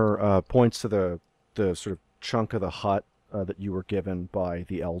Gardner points to the sort of chunk of the hut that you were given by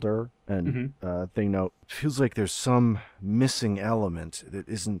the elder, and they note, feels like there's some missing element that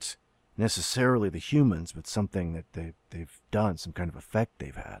isn't necessarily the humans, but something that they've done, some kind of effect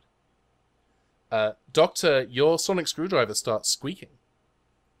they've had. Doctor, your sonic screwdriver starts squeaking.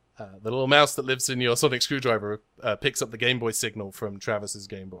 The little mouse that lives in your sonic screwdriver picks up the Game Boy signal from Travis's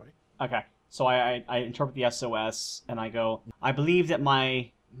Game Boy. Okay, so I interpret the SOS and I go, I believe that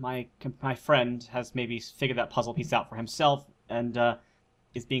my friend has maybe figured that puzzle piece out for himself and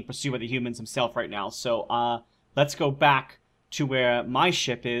is being pursued by the humans himself right now. So let's go back to where my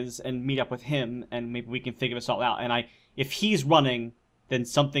ship is and meet up with him, and maybe we can figure this all out. And if he's running, then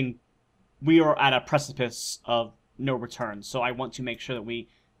we are at a precipice of no return. So I want to make sure that we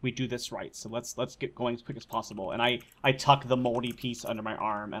do this right. So let's get going as quick as possible. And I tuck the moldy piece under my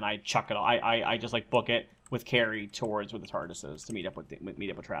arm and I chuck it. I just like book it with Carrie towards where the TARDIS is to meet up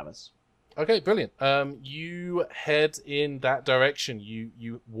with Travis. Okay, brilliant. You head in that direction.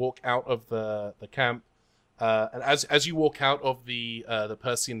 You walk out of the camp. And as you walk out of the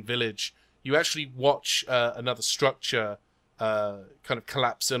Persian village, you actually watch another structure kind of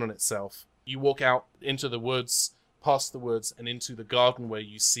collapse in on itself. You walk out into the woods, past the woods, and into the garden where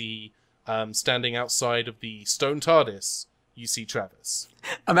you see, standing outside of the stone TARDIS, you see Travis.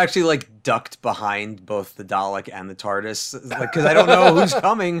 I'm actually like ducked behind both the Dalek and the TARDIS, because I don't know who's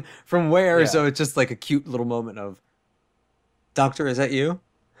coming from where. Yeah. So it's just like a cute little moment of, Doctor, is that you?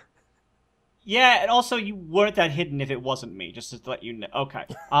 Yeah, and also you weren't that hidden if it wasn't me, just to let you know. Okay.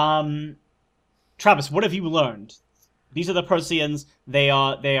 Travis, what have you learned? These are the Persians. They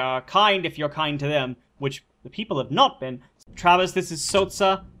are kind if you're kind to them, which the people have not been. Travis, this is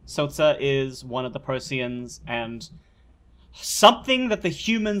Sotsa. Sotsa is one of the Persians, and something that the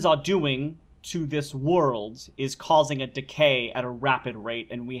humans are doing to this world is causing a decay at a rapid rate,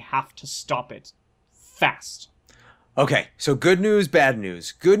 and we have to stop it fast. Okay, so good news, bad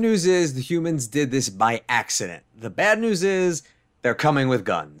news. Good news is the humans did this by accident. The bad news is they're coming with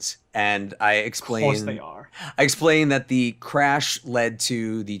guns. And I explain... Of course they are. I explain that the crash led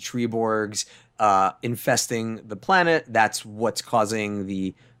to the Treeborgs infesting the planet. That's what's causing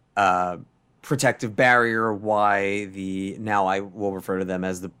the protective barrier, why now I will refer to them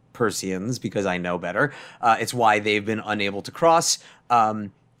as the Persians because I know better. It's why they've been unable to cross.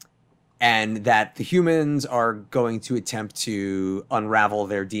 And that the humans are going to attempt to unravel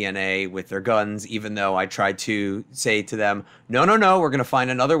their DNA with their guns, even though I tried to say to them, no, we're going to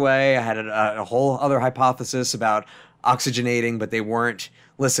find another way. I had a whole other hypothesis about oxygenating, but they weren't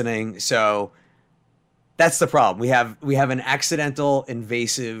listening. So that's the problem. We have an accidental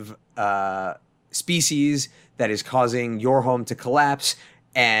invasive species that is causing your home to collapse,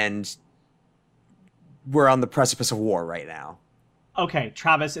 and we're on the precipice of war right now. Okay,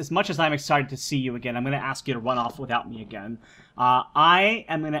 Travis, as much as I'm excited to see you again, I'm going to ask you to run off without me again. I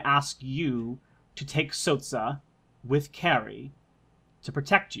am going to ask you to take Sotsa with Carrie to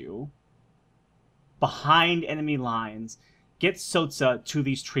protect you behind enemy lines. Get Sotsa to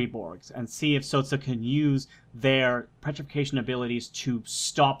these Treeborgs and see if Sotsa can use their petrification abilities to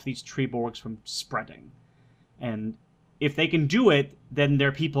stop these Treeborgs from spreading. And if they can do it, then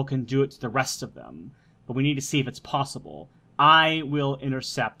their people can do it to the rest of them. But we need to see if it's possible. I will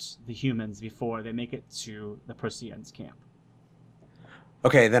intercept the humans before they make it to the Persians camp.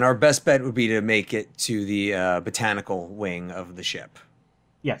 Okay, then our best bet would be to make it to the botanical wing of the ship.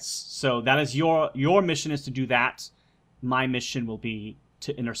 Yes, so that is your mission is to do that. My mission will be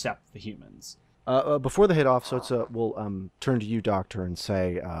to intercept the humans. Before they head off, so we'll turn to you, Doctor, and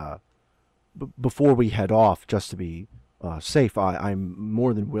say, before we head off, just to be safe, I'm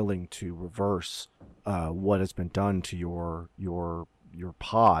more than willing to reverse what has been done to your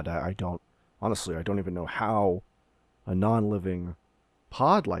pod. I don't even know how a non-living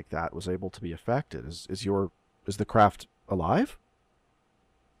pod like that was able to be affected. Is the craft alive?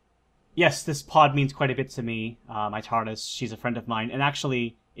 Yes, this pod means quite a bit to me. My TARDIS, she's a friend of mine. And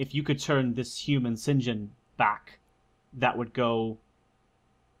actually, if you could turn this human Sinjin back, that would go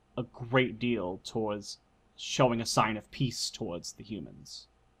a great deal towards showing a sign of peace towards the humans.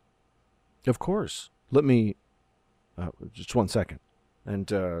 Of course. Let me... just 1 second. And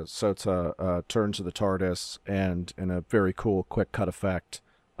Sota turns to the TARDIS and, in a very cool quick cut effect,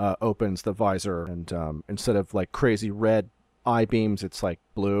 opens the visor. And instead of, like, crazy red eye beams, it's, like,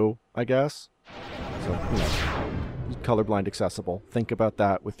 blue, I guess. So, colorblind accessible. Think about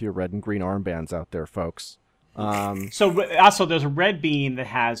that with your red and green armbands out there, folks. So also there's a red beam that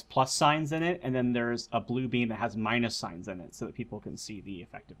has plus signs in it, and then there's a blue beam that has minus signs in it, so that people can see the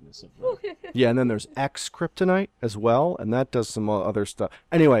effectiveness of the... Yeah, and then there's X kryptonite as well, and that does some other stuff.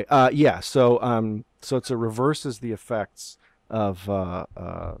 Anyway, so it reverses the effects of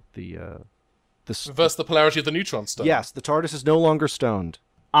Reverse the polarity of the neutron star. Yes, the TARDIS is no longer stoned.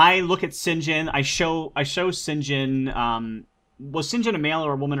 I look at Sinjin. I show Sinjin. Was Sinjin a male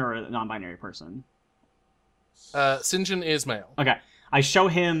or a woman or a non-binary person? Sinjin is male. Okay. I show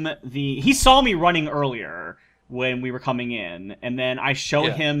him he saw me running earlier when we were coming in, and then I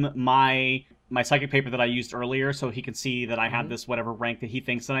show him my psychic paper that I used earlier so he can see that I have this whatever rank that he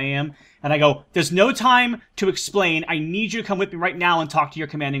thinks that I am. And I go, there's no time to explain. I need you to come with me right now and talk to your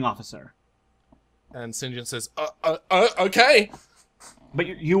commanding officer. And Sinjin says, okay.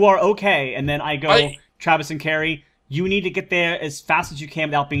 But you are okay. And then I go, Travis and Carrie, you need to get there as fast as you can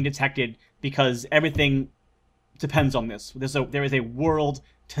without being detected, because everything depends on this. There is a world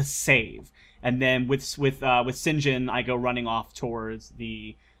to save. And then with Sinjin, I go running off towards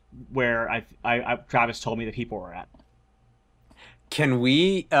where Travis told me the people were at. Can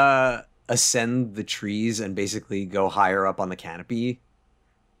we ascend the trees and basically go higher up on the canopy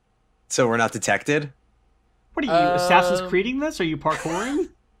so we're not detected? What are you, Assassin's Creeding this? Are you parkouring?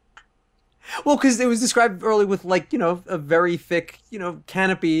 Well, because it was described early with, like, a very thick,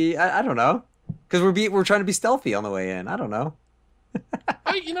 canopy. I don't know. Because we're trying to be stealthy on the way in. I don't know.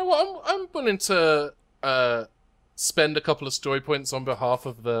 You know what? I'm willing to spend a couple of story points on behalf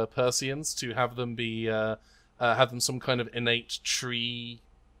of the Persians to have them be have them some kind of innate tree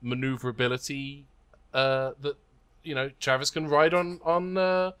maneuverability that Travis can ride on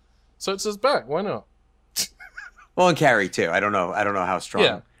Sotsa's back. Why not? Well, and Carrie too. I don't know how strong.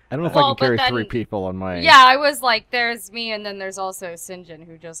 Yeah. I don't know if I can carry 3 people on my... Yeah, I was like, there's me, and then there's also Sinjin,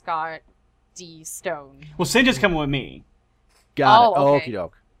 who just got de-stoned. Well, Sinjin's coming with me. Got it. Okay. Okie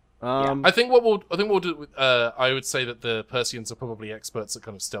doke. I think what we'll do with I would say that the Persians are probably experts at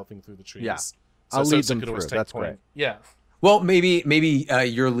kind of stealthing through the trees. Yeah. So I'll lead Sotsa them could always through. take That's point. great. Yeah. Well, maybe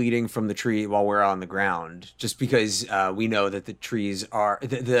you're leading from the tree while we're on the ground, just because we know that the trees are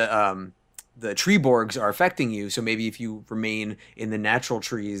the tree borgs are affecting you. So maybe if you remain in the natural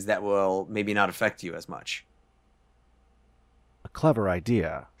trees, that will maybe not affect you as much. A clever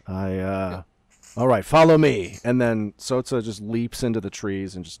idea. All right, follow me. And then Sotsa just leaps into the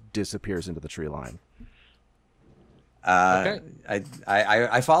trees and just disappears into the tree line. Okay.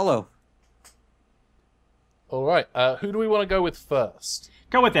 I follow. All right. Who do we want to go with first?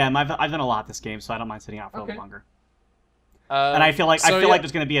 Go with them. I've done a lot this game, so I don't mind sitting out for a little longer. And I I feel like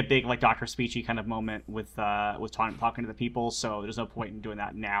there's going to be a big Dr. Speechy kind of moment with talking to the people. So there's no point in doing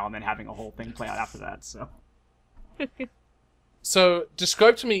that now and then having a whole thing play out after that. So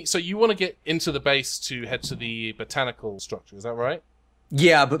describe to me. So you want to get into the base to head to the botanical structure? Is that right?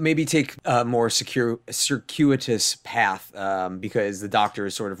 Yeah, but maybe take a more circuitous path because the doctor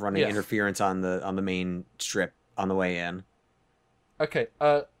is sort of running interference on the main strip on the way in. Okay.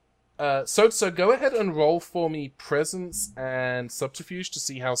 So go ahead and roll for me presence and subterfuge to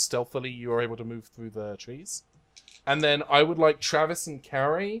see how stealthily you are able to move through the trees. And then I would like Travis and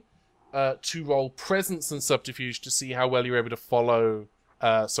Carrie to roll presence and subterfuge to see how well you're able to follow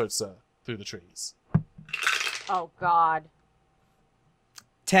Sotsa through the trees. Oh, God.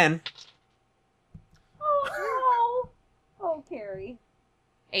 10. Oh, Carrie.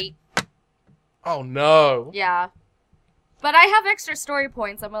 8. Oh no. Yeah. But I have extra story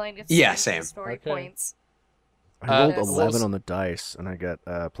points. I'm willing to Yeah, spend same. story Okay. points. I rolled This 11 was- on the dice, and I get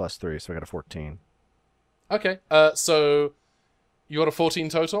 +3, so I got a 14. Okay. So you got a 14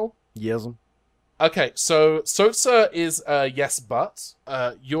 total? Yes'm. Okay, so Sotsa is yes, but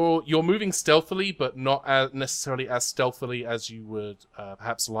you're moving stealthily, but not necessarily as stealthily as you would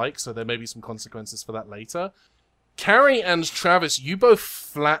perhaps like. So there may be some consequences for that later. Carrie and Travis, you both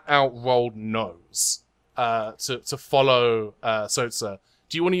flat out rolled no's to follow Sotsa.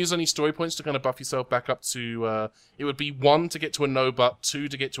 Do you want to use any story points to kind of buff yourself back up to? It would be 1 to get to a no, but 2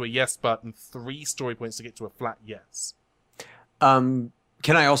 to get to a yes, but, and 3 story points to get to a flat yes.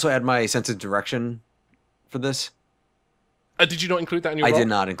 Can I also add my sense of direction for this? Did you not include that in your roll? I did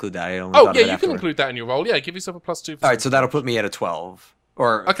not include that. I only Oh, thought of yeah, it you can afterward. include that in your roll. Yeah, give yourself a +2. For All right, so that'll put me at a 12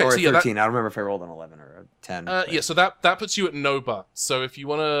 or Okay, or so a yeah, that- 13. I don't remember if I rolled an 11 or a 10. but- Yeah, so that puts you at no but. So if you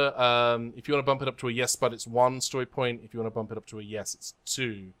wanna bump it up to a yes but, it's 1 story point. If you wanna bump it up to a yes, it's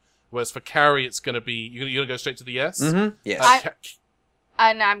 2. Whereas for Carrie, it's gonna be you're gonna go straight to the yes. Mhm, yes.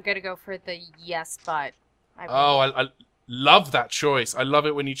 And I'm gonna go for the yes, but. I love that choice. I love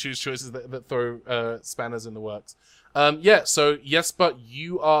it when you choose choices that throw spanners in the works. Yeah, so yes, but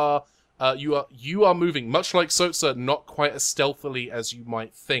you are moving much like Sotsa, not quite as stealthily as you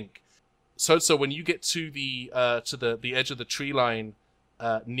might think. Sotsa, when you get to the edge of the tree line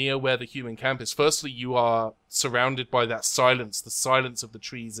near where the human camp is, firstly you are surrounded by that silence, the silence of the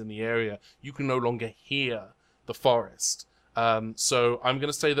trees in the area. You can no longer hear the forest. So I'm going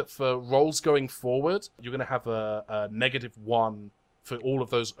to say that for rolls going forward, you're going to have a -1 for all of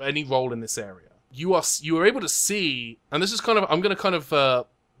those, any roll in this area. You are able to see, and this is kind of, I'm going to kind of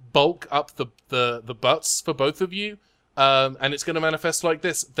bulk up the butts for both of you, and it's going to manifest like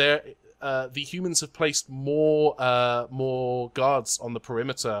this. The humans have placed more guards on the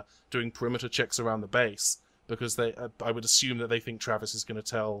perimeter, doing perimeter checks around the base, because I would assume that they think Travis is going to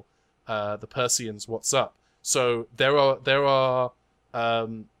tell the Persians what's up. So there are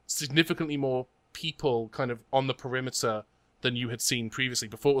significantly more people kind of on the perimeter than you had seen previously.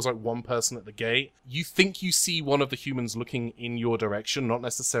 Before it was like 1 person at the gate. You think you see one of the humans looking in your direction, not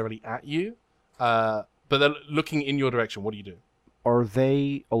necessarily at you, but they're looking in your direction. What do you do? Are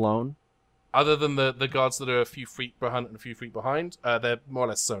they alone? Other than the guards that are a few feet behind and a few feet behind, they're more or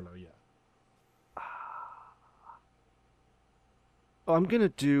less solo, yeah. Oh, I'm gonna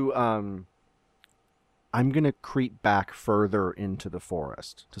do. I'm gonna creep back further into the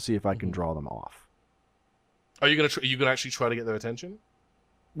forest to see if I can draw them off. Are you gonna actually try to get their attention?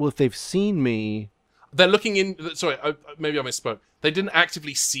 Well, if they've seen me, They're looking in. Sorry, maybe I misspoke. They didn't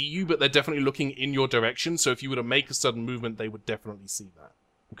actively see you, but they're definitely looking in your direction. So if you were to make a sudden movement, they would definitely see that.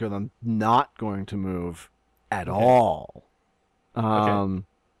 because I'm not going to move at Okay. all.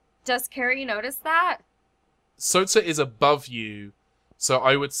 Does Carrie notice that? Sotsa is above you, so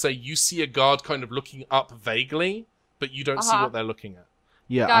I would say you see a guard kind of looking up vaguely, but you don't see Uh-huh. what they're looking at.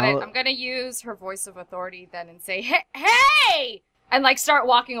 Yeah, Got I'll- it. I'm gonna use her voice of authority then and say, hey! And like start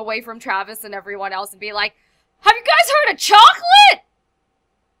walking away from Travis and everyone else and be like, have you guys heard of chocolate?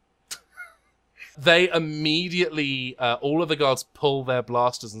 They immediately, all of the guards pull their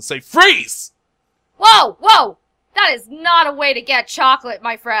blasters and say, "Freeze!" Whoa, whoa! That is not a way to get chocolate,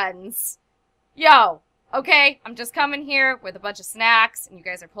 my friends. Yo, okay, I'm just coming here with a bunch of snacks, and you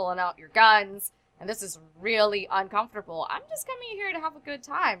guys are pulling out your guns, and this is really uncomfortable. I'm just coming here to have a good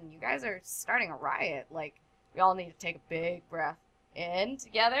time. You guys are starting a riot. Like, we all need to take a big breath in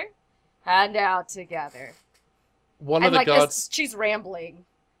together, and out together. One And of the like guards. she's rambling.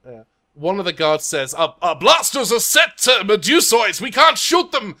 One of the guards says, our blasters are set to Medusoids! We can't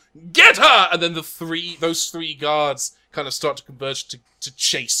shoot them! Get her! And then those three guards kind of start to converge to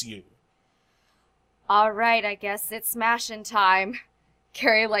chase you. All right, I guess it's smashing time.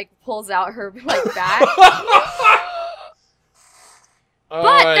 Carrie like pulls out her like bat. But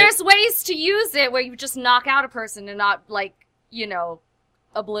Alright. there's ways to use it where you just knock out a person and not, like, you know,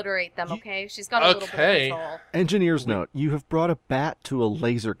 obliterate them, okay? She's got a little bit Okay. of control. Engineer's note: you have brought a bat to a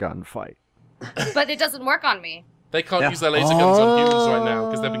laser gun fight. But it doesn't work on me. They can't Yeah. use their laser guns on humans right now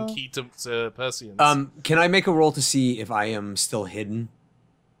because they've been keyed to Persians. Can I make a roll to see if I am still hidden?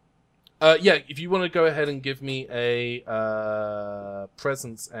 Yeah, if you want to go ahead and give me a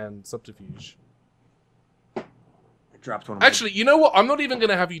presence and subterfuge. I dropped one. Of my- Actually, you know what? I'm not even going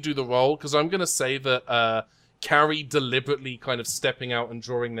to have you do the roll because I'm going to say that Carrie deliberately kind of stepping out and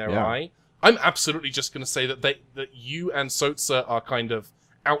drawing their Yeah. eye. I'm absolutely just going to say that you and Sotsa are kind of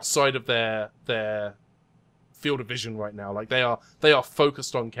outside of their field of vision right now. Like they are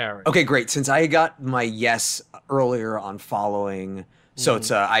focused on Carrie. Okay, great. Since I got my yes earlier on following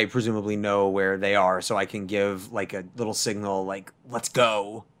Sotsa, I presumably know where they are, so I can give like a little signal, like "Let's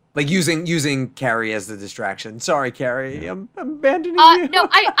go." Like using Carrie as the distraction. Sorry, Carrie, I'm abandoning you. No,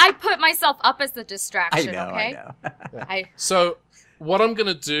 I put myself up as the distraction. I know. So what I'm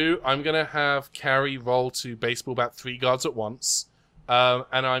gonna do, I'm gonna have Carrie roll to baseball bat 3 guards at once, and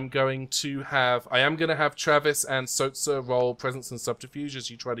I am gonna have Travis and Sotsa roll presence and subterfuge as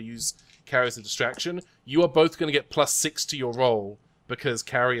you try to use Carrie as a distraction. You are both gonna get +6 to your roll because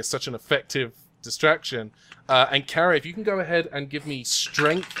Carrie is such an effective distraction. And Carrie, if you can go ahead and give me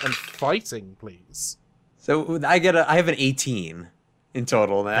strength and fighting, please. So I have an 18 in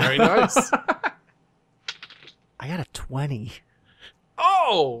total now. Very nice. I got a 20.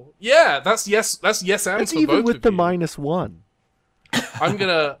 Oh, yeah, that's yes ands That's for even both with of the you. -1.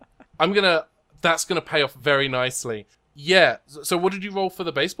 That's gonna pay off very nicely. Yeah. So what did you roll for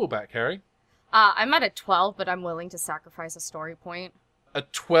the baseball bat, Carrie? I'm at a 12, but I'm willing to sacrifice a story point. A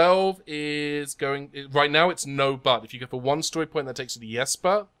 12 is going... Right now, it's no but. If you go for 1 story point, that takes you to yes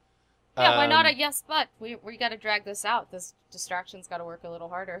but. Yeah, why not a yes but? We gotta drag this out. This distraction's gotta work a little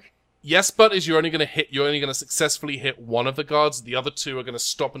harder. Yes but is you're only gonna successfully hit one of the guards. The other 2 are gonna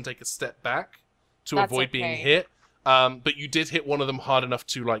stop and take a step back to That's avoid being okay. hit. But you did hit one of them hard enough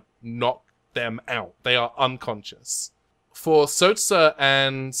to, like, knock them out. They are unconscious. For Sotsa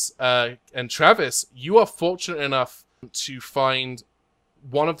and Travis, you are fortunate enough to find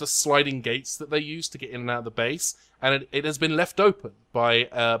one of the sliding gates that they use to get in and out of the base, and it has been left open by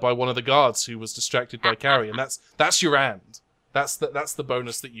one of the guards who was distracted by Carrie, and that's your and. That's the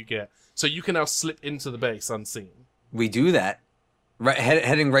bonus that you get. So you can now slip into the base unseen. We do that. Right,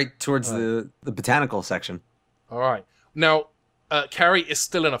 heading right towards the botanical section. All right. Now, Carrie is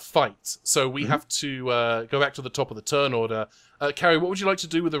still in a fight, so we have to go back to the top of the turn order. Carrie, what would you like to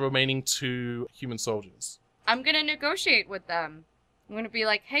do with the remaining 2 human soldiers? I'm gonna negotiate with them. I'm gonna be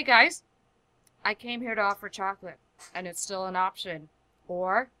like, hey guys, I came here to offer chocolate, and it's still an option.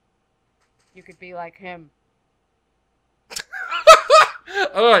 Or, you could be like him.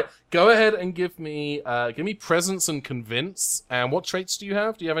 All right, go ahead and give me presence and convince. And what traits do you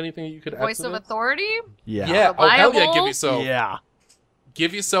have? Do you have anything that you could add Voice to of this? authority? Yeah. Oh, hell yeah, Reliable?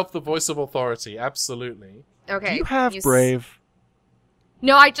 give yourself the voice of authority. Absolutely. Okay. Do you have s- brave?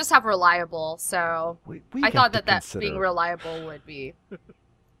 No, I just have reliable, so We I have thought to that consider. being reliable would be.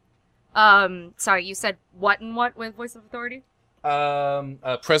 Sorry, you said what and what with voice of authority?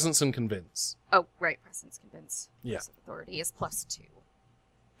 Presence and convince. Oh, right, presence convince. Yeah. Voice of authority is +2.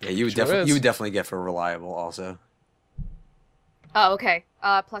 Yeah, you would Sure is. you would definitely get for reliable also. Oh, okay.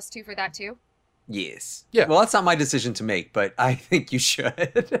 +2 for that too. Yes. Yeah. Well, that's not my decision to make, but I think you should.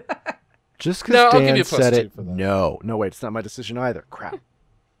 Just No, because I'll give Dan you a +2 said it. for that. No, wait, it's not my decision either. Crap.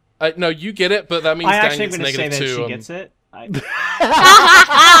 No, you get it, but that means I Dan actually am gets going to say negative that 2. she on- gets it.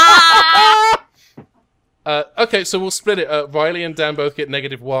 Okay, so we'll split it. Riley and Dan both get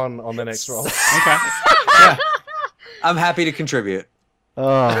 -1 on their next roll. Okay. I'm happy to contribute.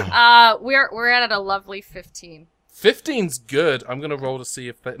 We're at a lovely 15. 15's good. I'm gonna roll to see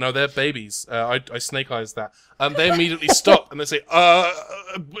if they're babies. I snake eyes that. They immediately stop and they say,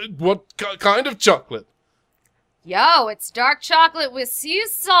 what kind of chocolate? Yo, it's dark chocolate with sea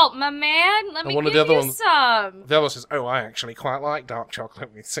salt, my man. Let me one of give the other you ones- some. The other says, oh, I actually quite like dark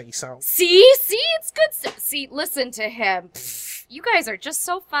chocolate with sea salt. See, it's good. See, listen to him. Pfft, you guys are just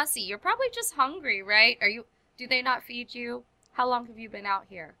so fussy. You're probably just hungry, right? Do they not feed you? How long have you been out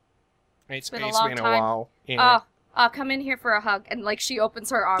here? It's been a long time. while. Yeah. Come in here for a hug. And like she opens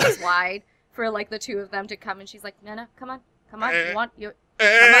her arms wide for like the 2 of them to come, and she's like, no, come on. You.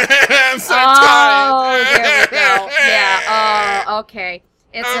 I'm so Oh, tired. there we go. Yeah. Oh, okay.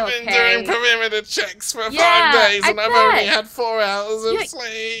 It's I've okay. been doing perimeter checks for Yeah, 5 days, and I I've only bet. had 4 hours of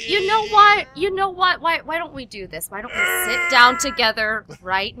sleep. You know what? Why don't we do this? Why don't we sit down together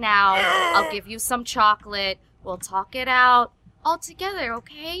right now? I'll give you some chocolate. We'll talk it out all together,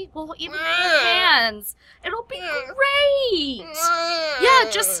 okay? We'll even hold hands. It'll be great.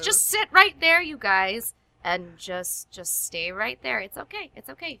 Yeah, just sit right there, you guys, and just stay right there. It's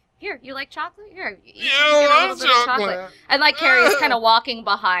okay. Here, you like chocolate? Here, you get a little love bit of chocolate. And like Carrie is kind of walking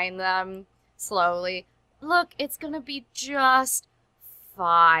behind them slowly. Look, it's gonna be just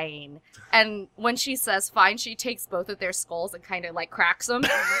fine. And when she says fine, she takes both of their skulls and kind of like cracks them.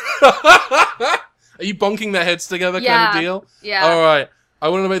 Are you bonking their heads together Yeah. kind of deal? Yeah. All right. I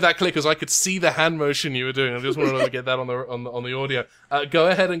wanted to make that clear because I could see the hand motion you were doing. I just wanted to get that on the audio. Go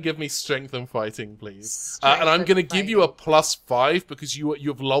ahead and give me strength and fighting, please. And I'm going to give you a +5 because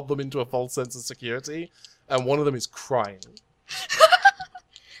you've lulled them into a false sense of security. and one of them is crying.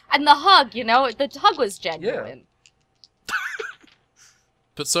 And the hug, the hug was genuine.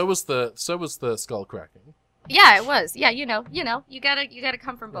 But so was the skull cracking. Yeah, it was. Yeah, you gotta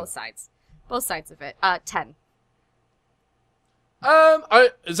come from both sides. Both sides of it. 10.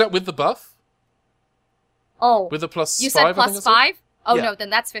 Is that with the buff? Oh. With the plus you 5? said plus 5? Oh Yeah. no, then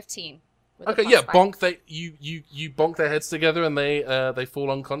that's 15. Okay, yeah, 5. Bonk. You bonk their heads together, and they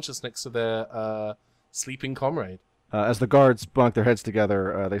fall unconscious next to their sleeping comrade. As the guards bunk their heads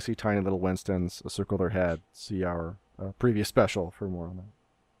together, they see tiny little Winstons circle their head. See our previous special for more on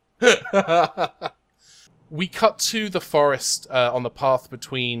that. We cut to the forest on the path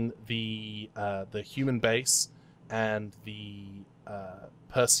between the human base and the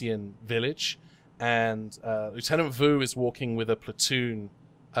Persian village, and Lieutenant Vu is walking with a platoon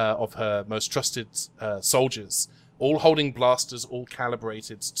of her most trusted soldiers, all holding blasters, all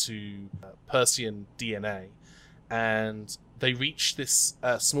calibrated to Persian DNA. And they reach this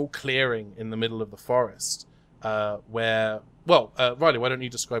small clearing in the middle of the forest where... Well, Riley, why don't you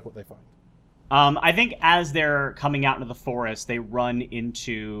describe what they find? I think as they're coming out into the forest, they run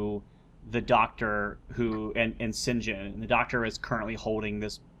into the doctor and St. John. And the doctor is currently holding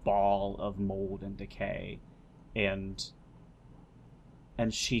this ball of mold and decay. And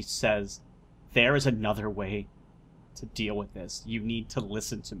she says, there is another way to deal with this. You need to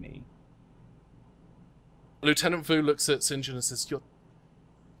listen to me. Lieutenant Vu looks at St. John and says,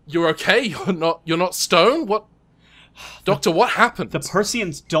 You're okay? You're not stone? What? Doctor, what happened? The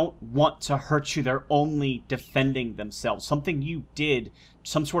Persians don't want to hurt you. They're only defending themselves. Something you did,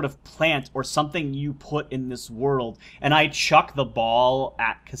 some sort of plant or something you put in this world. And I chuck the ball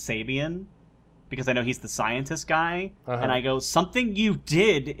at Kasabian because I know he's the scientist guy. Uh-huh. And I go, something you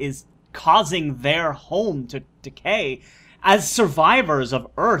did is causing their home to decay. As survivors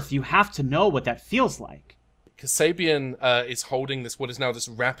of Earth, you have to know what that feels like. Kasabian is holding what is now this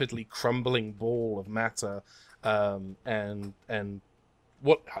rapidly crumbling ball of matter, and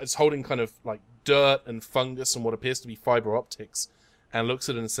what is holding kind of like dirt and fungus and what appears to be fiber optics, and looks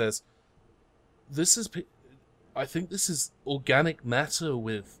at it and says, I think this is organic matter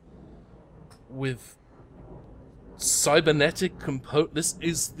with cybernetic this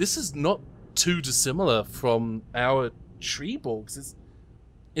is not too dissimilar from our Treeborgs.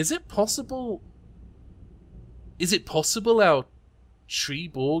 Is it possible our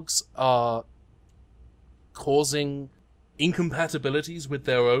Treeborgs are causing incompatibilities with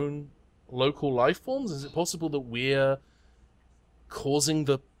their own local life forms? Is it possible that we're causing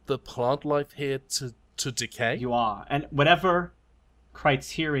the plant life here to decay? You are. And whatever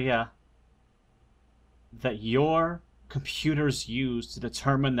criteria that your computers used to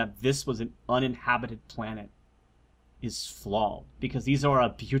determine that this was an uninhabited planet is flawed. Because these are a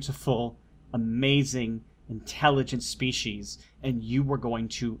beautiful, amazing, intelligent species, and you were going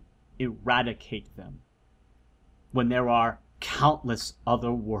to eradicate them when there are countless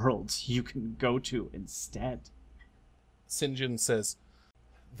other worlds you can go to instead. St. John says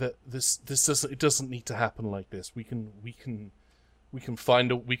that this doesn't need to happen like this. We can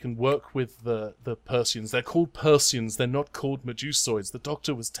work with the Persians. They're called Persians. They're not called Medusoids. The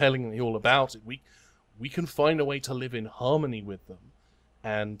doctor was telling me all about it. We can find a way to live in harmony with them.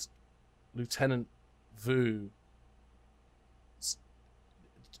 And Lieutenant Vu,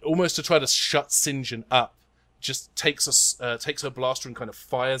 almost to try to shut St. John up, just takes her blaster and kind of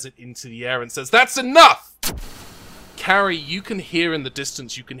fires it into the air and says, "That's enough!" Carrie, you can hear in the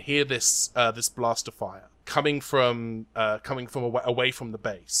distance. You can hear this blaster fire coming from away from the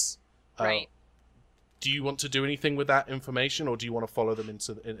base. Right. Do you want to do anything with that information, or do you want to follow them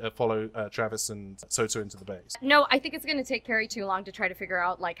follow Travis and Soto into the base? No, I think it's going to take Carrie too long to try to figure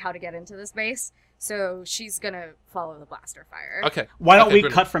out how to get into this base. So she's going to follow the blaster fire. Okay. Why don't we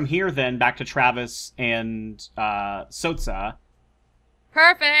brilliant. cut from here then back to Travis and Sotsa?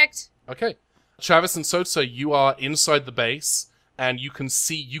 Perfect. Okay. Travis and Sotsa, you are inside the base, and you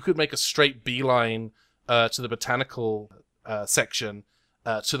could make a straight beeline to the botanical section,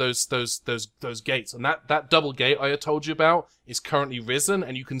 to those gates. And that double gate I had told you about is currently risen,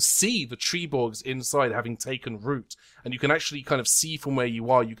 and you can see the Treeborgs inside having taken root. And you can actually kind of see from where you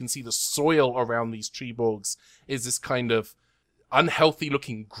are, you can see the soil around these Treeborgs is this kind of unhealthy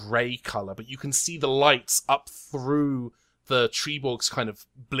looking grey color, but you can see the lights up through the Treeborgs kind of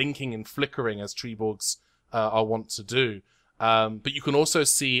blinking and flickering as Treeborgs are wont to do. But you can also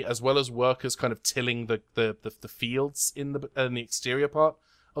see, as well as workers kind of tilling the fields in the exterior part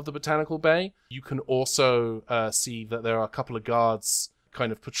of the Botanical Bay, you can also see that there are a couple of guards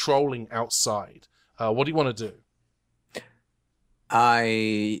kind of patrolling outside. What do you want to do?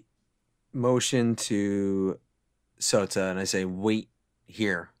 I motion to Sota and I say, wait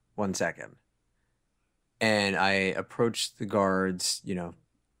here 1 second. And I approach the guards,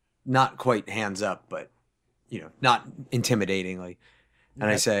 not quite hands up, but, not intimidatingly. And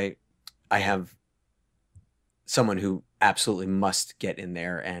I say, I have someone who absolutely must get in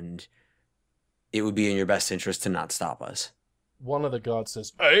there, and it would be in your best interest to not stop us. One of the guards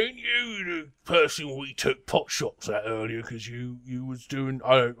says, "Ain't you the person we took pot shots at earlier? Because you was doing...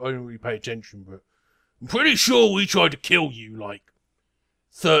 I don't really pay attention, but I'm pretty sure we tried to kill you,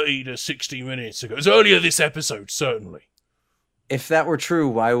 30 to 60 minutes ago. It was earlier this episode, certainly." If that were true,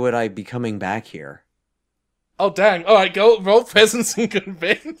 why would I be coming back here? Oh, dang. All right, go roll presence and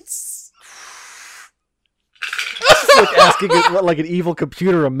convince. It's like asking like an evil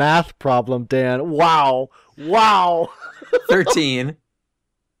computer a math problem, Dan. Wow. 13.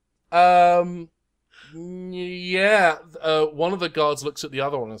 Yeah. One of the guards looks at the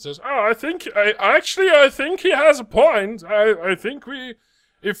other one and says, "Oh, I think he has a point. I think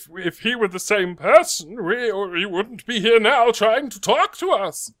if he were the same person, we wouldn't be here now trying to talk to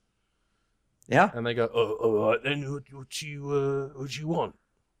us." Yeah. And they go, "Oh, all right, then what you want?"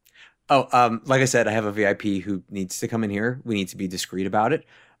 Oh, like I said, I have a VIP who needs to come in here. We need to be discreet about it.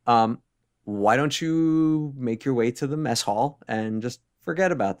 Why don't you make your way to the mess hall and just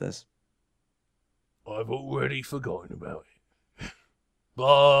forget about this? I've already forgotten about it.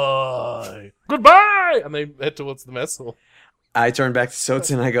 Bye. Goodbye! And they head towards the mess hall. I turn back to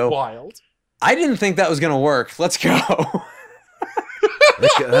Sots and I go, Wild. I didn't think that was going to work. Let's go.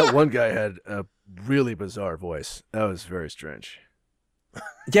 That one guy had a really bizarre voice. That was very strange.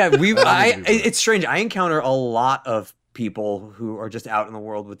 Yeah, it's strange. I encounter a lot of people who are just out in the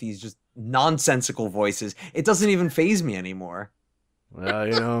world with these just nonsensical voices. It doesn't even faze me anymore.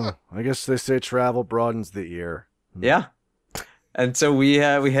 Well, I guess they say travel broadens the ear. Yeah. And so we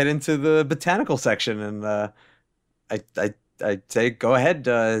head into the botanical section, and I say, go ahead,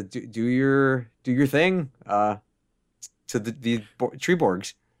 do your thing to the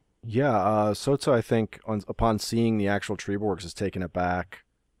Treeborgs. Yeah, Sota, I think, upon seeing the actual Treeborgs, is taken aback,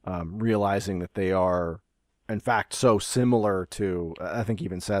 realizing that they are, in fact, so similar to. I think he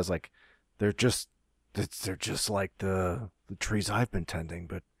even says they're just like the trees I've been tending,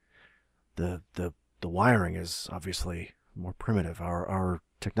 but the wiring is obviously more primitive. Our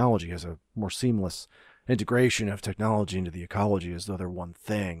technology has a more seamless integration of technology into the ecology, as though they're one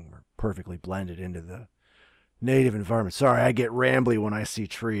thing. We're perfectly blended into the native environment. Sorry, I get rambly when I see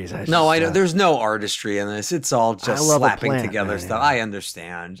trees. There's no artistry in this. It's all just slapping together stuff. Yeah. I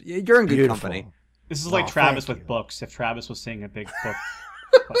understand. You're in good company. This is like Travis with books. If Travis was seeing a big book.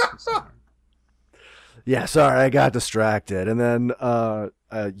 Yeah, sorry, I got distracted. And then,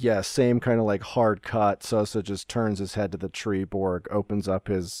 same kind of hard cut. Sosa just turns his head to the Treeborg, opens up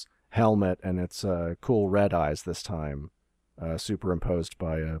his helmet, and it's cool red eyes this time, superimposed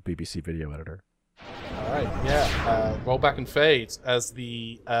by a BBC video editor. All right, yeah. Roll back and fade as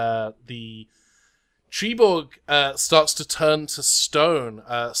the Treeborg starts to turn to stone.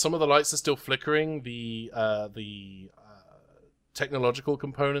 Some of the lights are still flickering. The technological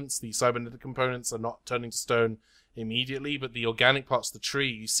components, the cybernetic components, are not turning to stone immediately, but the organic parts of the tree,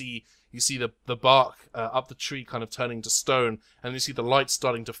 you see the bark up the tree kind of turning to stone, and you see the lights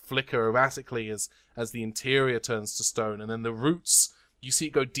starting to flicker erratically as the interior turns to stone, and then the roots, you see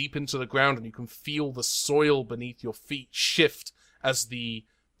it go deep into the ground, and you can feel the soil beneath your feet shift as the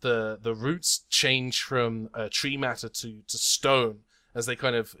roots change from tree matter to stone, as they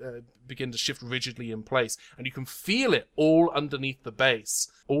kind of begin to shift rigidly in place. And you can feel it all underneath the base,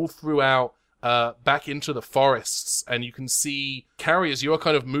 all throughout, back into the forests. And you can see, Carrie, as you are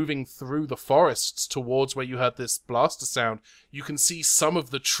kind of moving through the forests towards where you heard this blaster sound, you can see some of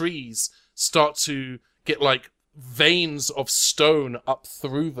the trees start to get veins of stone up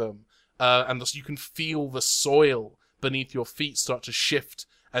through them. And thus you can feel the soil beneath your feet start to shift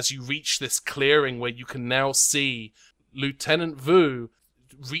as you reach this clearing where you can now see Lieutenant Vu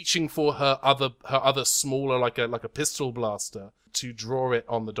reaching for her other smaller, like a pistol blaster, to draw it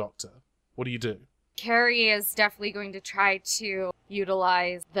on the doctor. What do you do? Carrie is definitely going to try to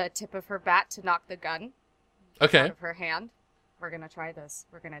utilize the tip of her bat to knock the gun out of her hand. We're going to try this.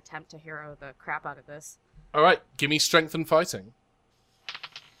 We're going to attempt to hero the crap out of this. All right, give me strength and fighting.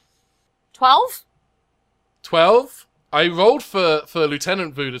 12? 12? I rolled for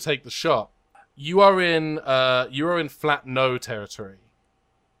Lieutenant Vu to take the shot. You are in flat no territory.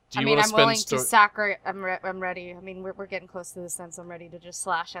 I'm willing to sacrifice. I'm ready. We're getting close to the sense. I'm ready to just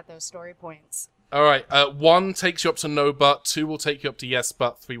slash at those story points. All right. 1 takes you up to no but. 2 will take you up to yes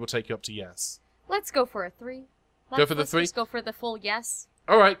but. 3 will take you up to yes. Let's go for a 3. Go for the 3? Let's go for the full yes.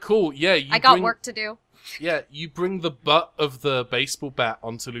 All right, cool. Yeah, I got work to do. Yeah, you bring the butt of the baseball bat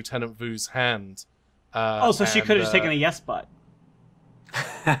onto Lieutenant Vu's hand. So she could have just taken a yes butt.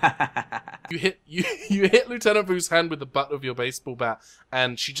 You hit Lieutenant Vu's hand with the butt of your baseball bat,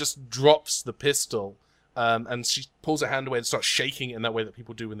 and she just drops the pistol. And she pulls her hand away and starts shaking it in that way that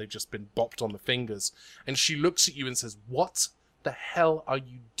people do when they've just been bopped on the fingers. And she looks at you and says, "What the hell are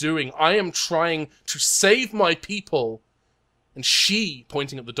you doing? I am trying to save my people." And she,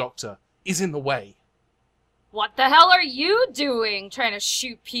 pointing at the doctor, is in the way. What the hell are you doing trying to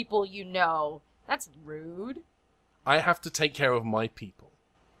shoot people you know? That's rude. I have to take care of my people.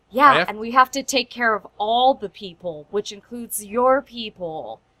 Yeah, and we have to take care of all the people, which includes your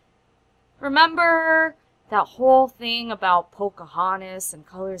people. Remember that whole thing about Pocahontas and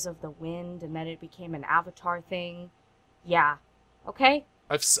Colors of the Wind, and then it became an Avatar thing? Yeah. Okay?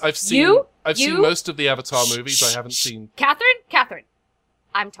 I've seen most of the Avatar movies. I haven't seen... Catherine,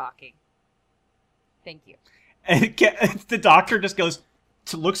 I'm talking. Thank you. And the doctor just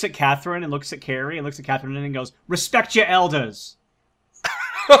looks at Catherine and looks at Carrie and looks at Catherine and goes, "Respect your elders."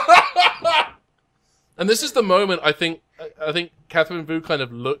 And this is the moment I think Catherine Vu kind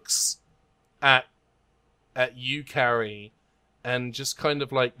of looks at you, Carrie, and just kind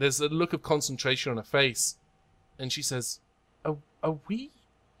of like there's a look of concentration on her face, and she says, "Are we?"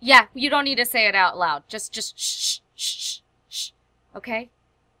 Yeah, you don't need to say it out loud. Just shh. Okay?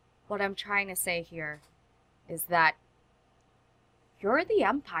 What I'm trying to say here is that you're the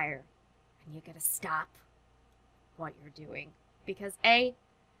Empire, and you gotta stop what you're doing. Because A,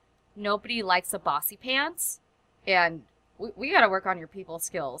 nobody likes a bossy pants, and we gotta work on your people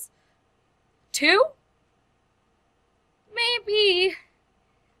skills. 2, maybe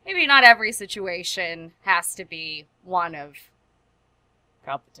not every situation has to be one of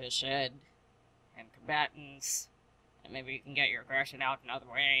competition and combatants, and maybe you can get your aggression out another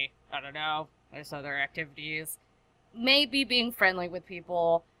way. I don't know. There's other activities. Maybe being friendly with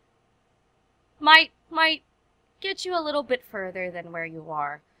people might get you a little bit further than where you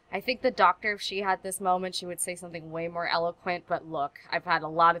are. I think the doctor, if she had this moment, she would say something way more eloquent, but look, I've had a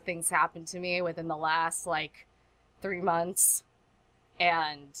lot of things happen to me within the last, 3 months,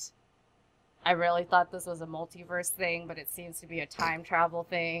 and I really thought this was a multiverse thing, but it seems to be a time travel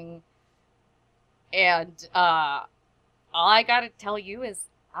thing. And all I gotta tell you is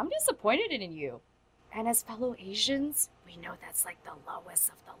I'm disappointed in you. And as fellow Asians, we know that's like the lowest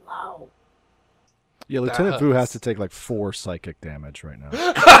of the low. Yeah, Lieutenant Vu has to take 4 psychic damage right now.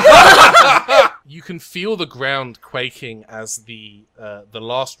 You can feel the ground quaking as the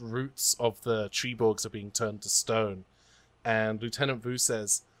last roots of the Treeborgs are being turned to stone. And Lieutenant Vu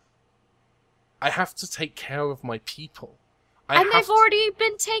says, "I have to take care of my people. And they've already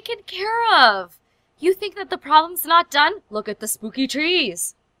been taken care of. You think that the problem's not done? Look at the spooky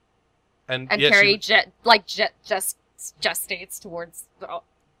trees." And yeah, Carrie gestates towards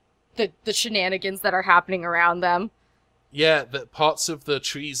the shenanigans that are happening around them. Yeah, the parts of the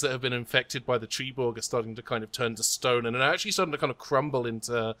trees that have been infected by the Treeborg are starting to kind of turn to stone, and are actually starting to kind of crumble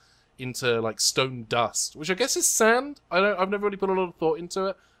into stone dust, which I guess is sand. I've never really put a lot of thought into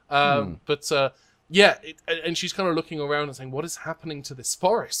it. But yeah, and she's kind of looking around and saying, "What is happening to this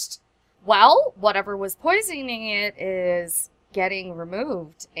forest?" Well, whatever was poisoning it is getting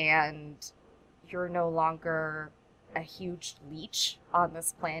removed, and you're no longer a huge leech on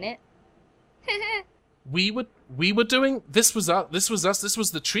this planet. We were doing this was us. This was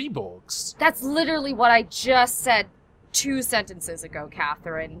the Treeborgs. That's literally what I just said 2 sentences ago,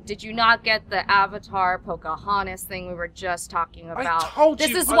 Catherine. Did you not get the Avatar Pocahontas thing we were just talking about? I told you.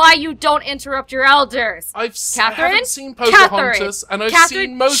 This is why you don't interrupt your elders. I haven't seen Pocahontas, and I've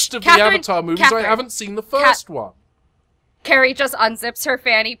seen most of the Avatar movies. I haven't seen the first one. Carrie just unzips her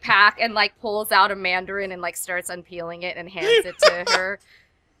fanny pack and pulls out a mandarin and starts unpeeling it and hands it to her.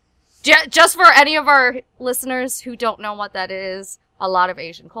 Just for any of our listeners who don't know what that is, a lot of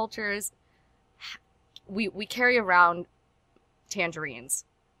Asian cultures, we carry around tangerines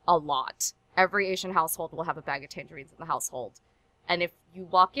a lot. Every Asian household will have a bag of tangerines in the household. And if you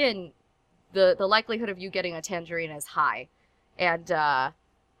walk in, the likelihood of you getting a tangerine is high. And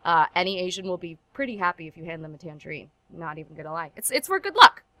any Asian will be pretty happy if you hand them a tangerine. Not even gonna lie. It's for good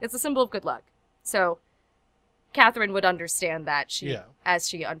luck. It's a symbol of good luck. So Catherine would understand that as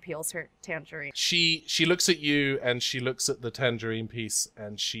she unpeels her tangerine. She looks at you and she looks at the tangerine piece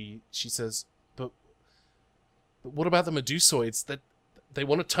and she says, But what about the Medusoids? That they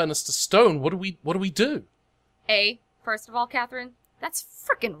want to turn us to stone. What do we do? First of all, Catherine, that's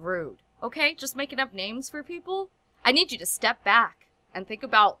freaking rude. Okay? Just making up names for people? I need you to step back and think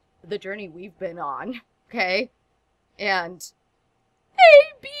about the journey we've been on. Okay? And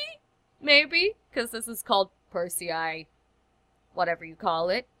Maybe, because this is called Persei, whatever you call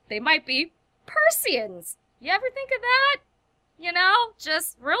it. They might be Persians. You ever think of that? You know,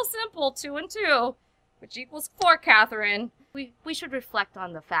 just real simple, 2 and 2, which equals 4, Catherine. We should reflect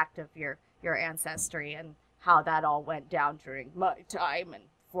on the fact of your ancestry and how that all went down during my time and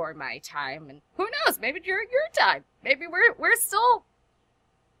for my time, and who knows, maybe during your time. Maybe we're still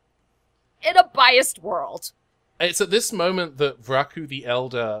in a biased world. It's at this moment that Vraku the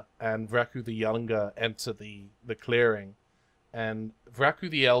Elder and Vraku the Younger enter the clearing. And Vraku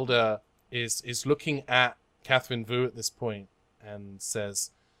the Elder is looking at Catherine Vu at this point and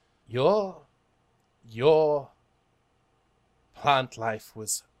says, Your plant life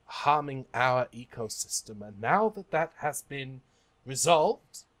was harming our ecosystem, and now that has been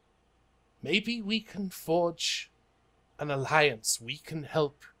resolved, maybe we can forge an alliance. We can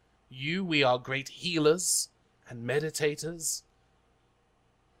help you. We are great healers and meditators,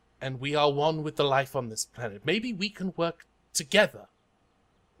 and we are one with the life on this planet. Maybe we can work together.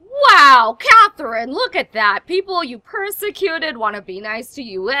 Wow, Catherine, look at that. People you persecuted want to be nice to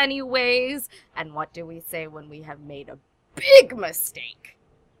you anyways. And what do we say when we have made a big mistake?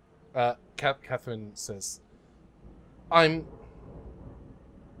 Catherine says, I'm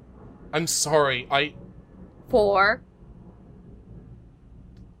sorry. For?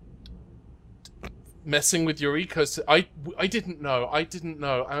 Messing with your ecosystem. I didn't know. I'm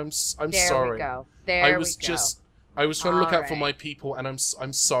There sorry. we go. I was trying to look out for Alright. my people, and I'm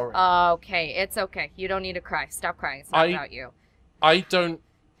sorry. Okay, it's okay. You don't need to cry. Stop crying. It's not about you. I don't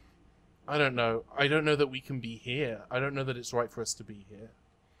know. I don't know that we can be here. I don't know that it's right for us to be here.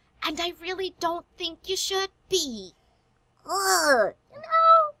 And I really don't think you should be. Ugh. You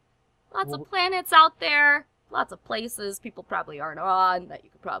know, lots of planets out there. Lots of places people probably aren't on that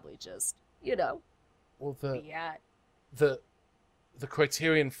you could probably just, you know, Well, be at. the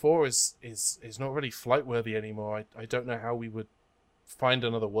Criterion 4 is not really flight worthy anymore. I don't know how we would find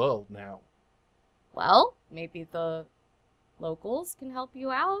another world now. Well, maybe the locals can help you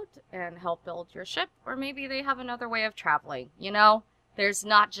out and help build your ship, or maybe they have another way of traveling, you know? There's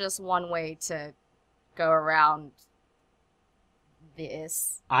not just one way to go around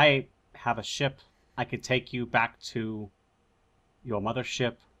this. I have a ship. I could take you back to your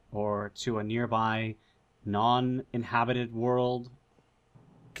mothership or to a nearby non-inhabited world.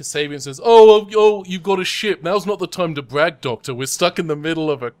 Kasabian says, oh, you've got a ship. Now's not the time to brag, Doctor. We're stuck in the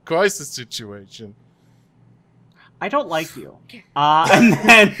middle of a crisis situation. I don't like you. And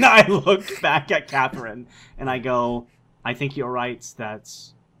then I look back at Catherine and I go, I think you're right that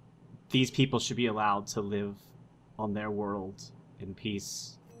these people should be allowed to live on their world in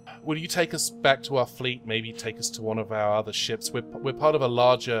peace. Will you take us back to our fleet? Maybe take us to one of our other ships. We're part of a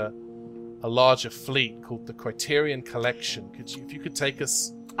larger fleet called the Criterion Collection. If you could take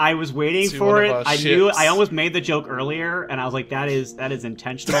us? I was waiting To for one it. of our I knew. ships. I almost made the joke earlier, and I was like, "That is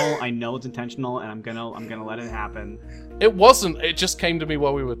intentional. I know it's intentional, and I'm gonna let it happen." It wasn't. It just came to me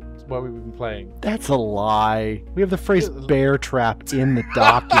while we've been playing. That's a lie. We have the phrase bear trap in the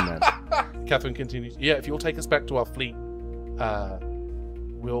document. Catherine continues. Yeah, if you'll take us back to our fleet,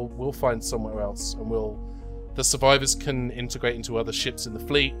 we'll find somewhere else, and the survivors can integrate into other ships in the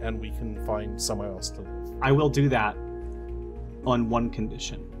fleet, and we can find somewhere else to live. I will do that on one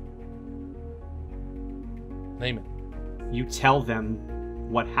condition. Name it. You tell them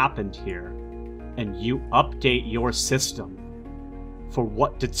what happened here, and you update your system for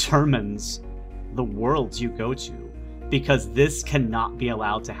what determines the worlds you go to, because this cannot be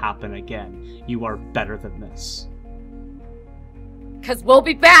allowed to happen again. You are better than this. Because we'll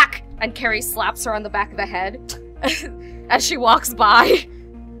be back! And Carrie slaps her on the back of the head as she walks by.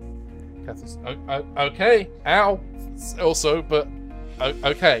 Catherine's, okay. Ow. Also, but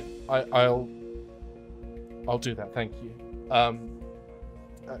okay. I'll do that. Thank you.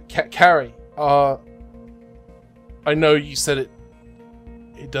 Carrie. I know you said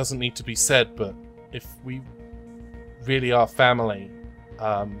it doesn't need to be said, but if we really are family,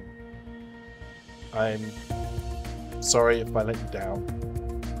 I'm sorry if I let you down,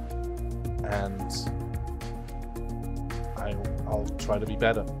 and I'll try to be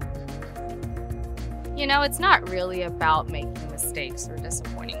better. You know, it's not really about making mistakes or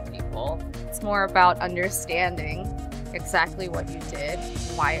disappointing people. It's more about understanding exactly what you did,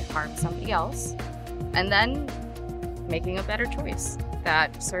 why it harmed somebody else, and then making a better choice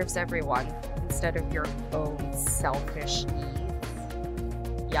that serves everyone instead of your own selfish needs.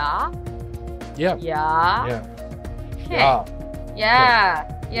 Yeah? Yeah. Yeah? Yeah. Okay. Yeah. Yeah.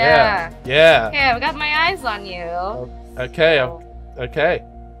 Yeah. Yeah. Okay, I've got my eyes on you. Okay. So Okay.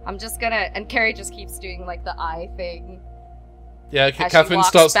 I'm just gonna, and Carrie just keeps doing like the eye thing. Yeah, As she Catherine walks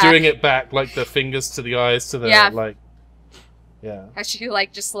starts back. doing it back, like the fingers to the eyes to the Yeah. like. Yeah. As she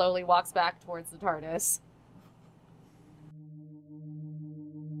like just slowly walks back towards the TARDIS.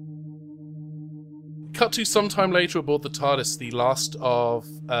 Cut to some time later aboard the TARDIS. The last of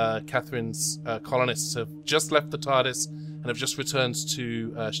Catherine's colonists have just left the TARDIS and have just returned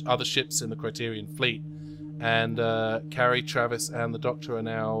to other ships in the Criterion fleet. And Carrie, Travis, and the Doctor are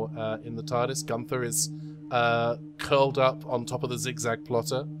now in the TARDIS. Gunther is curled up on top of the zigzag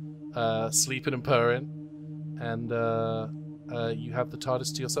plotter, sleeping and purring. And you have the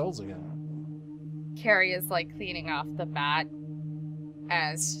TARDIS to yourselves again. Carrie is like cleaning off the bat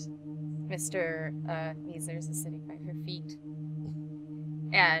as Mr. Measers is sitting by her feet.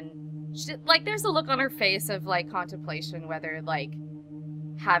 And she, like there's a look on her face of like contemplation whether like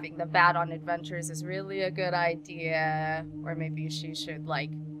having the bat on adventures is really a good idea, or maybe she should like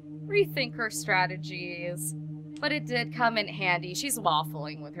rethink her strategies. But it did come in handy. She's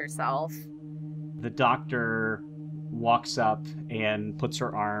waffling with herself. The Doctor walks up and puts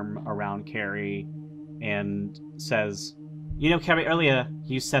her arm around Carrie and says, "You know, Carrie, earlier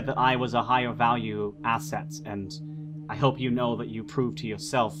you said that I was a higher value asset, and I hope you know that you proved to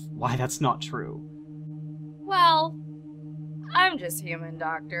yourself why that's not true." Well, I'm just human,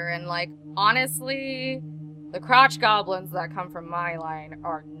 Doctor, and like honestly, the crotch goblins that come from my line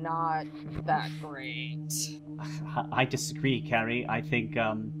are not that great. I disagree, Carrie. I think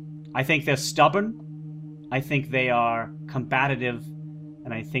they're stubborn. I think they are combative,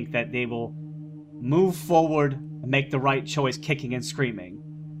 and I think that they will move forward and make the right choice kicking and screaming.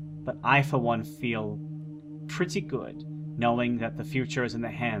 But I, for one, feel pretty good knowing that the future is in the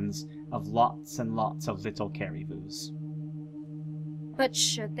hands of lots and lots of little Caribous. But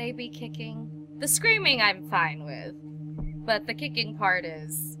should they be kicking? The screaming I'm fine with, but the kicking part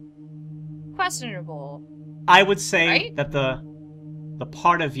is questionable. I would say Right? that the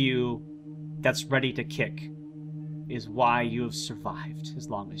part of you that's ready to kick is why you have survived as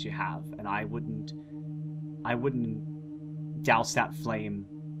long as you have, and I wouldn't douse that flame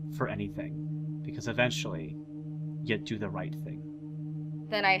for anything, because eventually you'd do the right thing.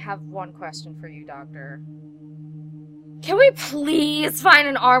 Then I have one question for you, Doctor. Can we please find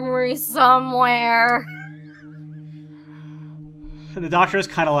an armory somewhere? And the Doctor is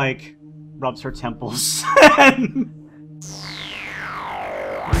kind of like rubs her temples.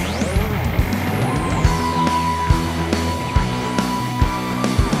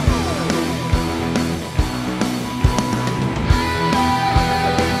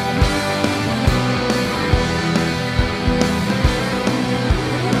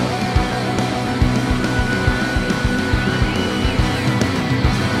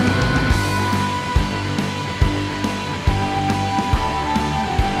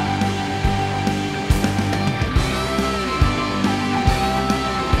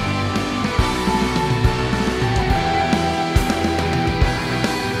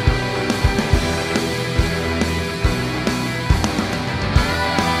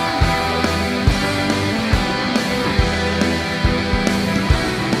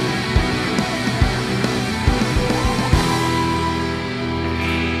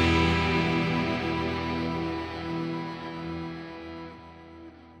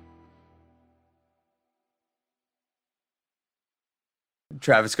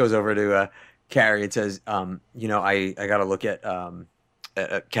 Travis goes over to Carrie and says, you know, I got to look at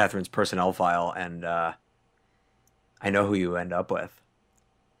Catherine's personnel file, and I know who you end up with.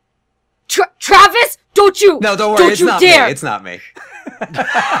 Travis, don't you? No, don't worry. Don't It's you not dare. me. It's not me.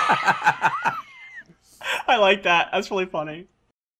 I like that. That's really funny.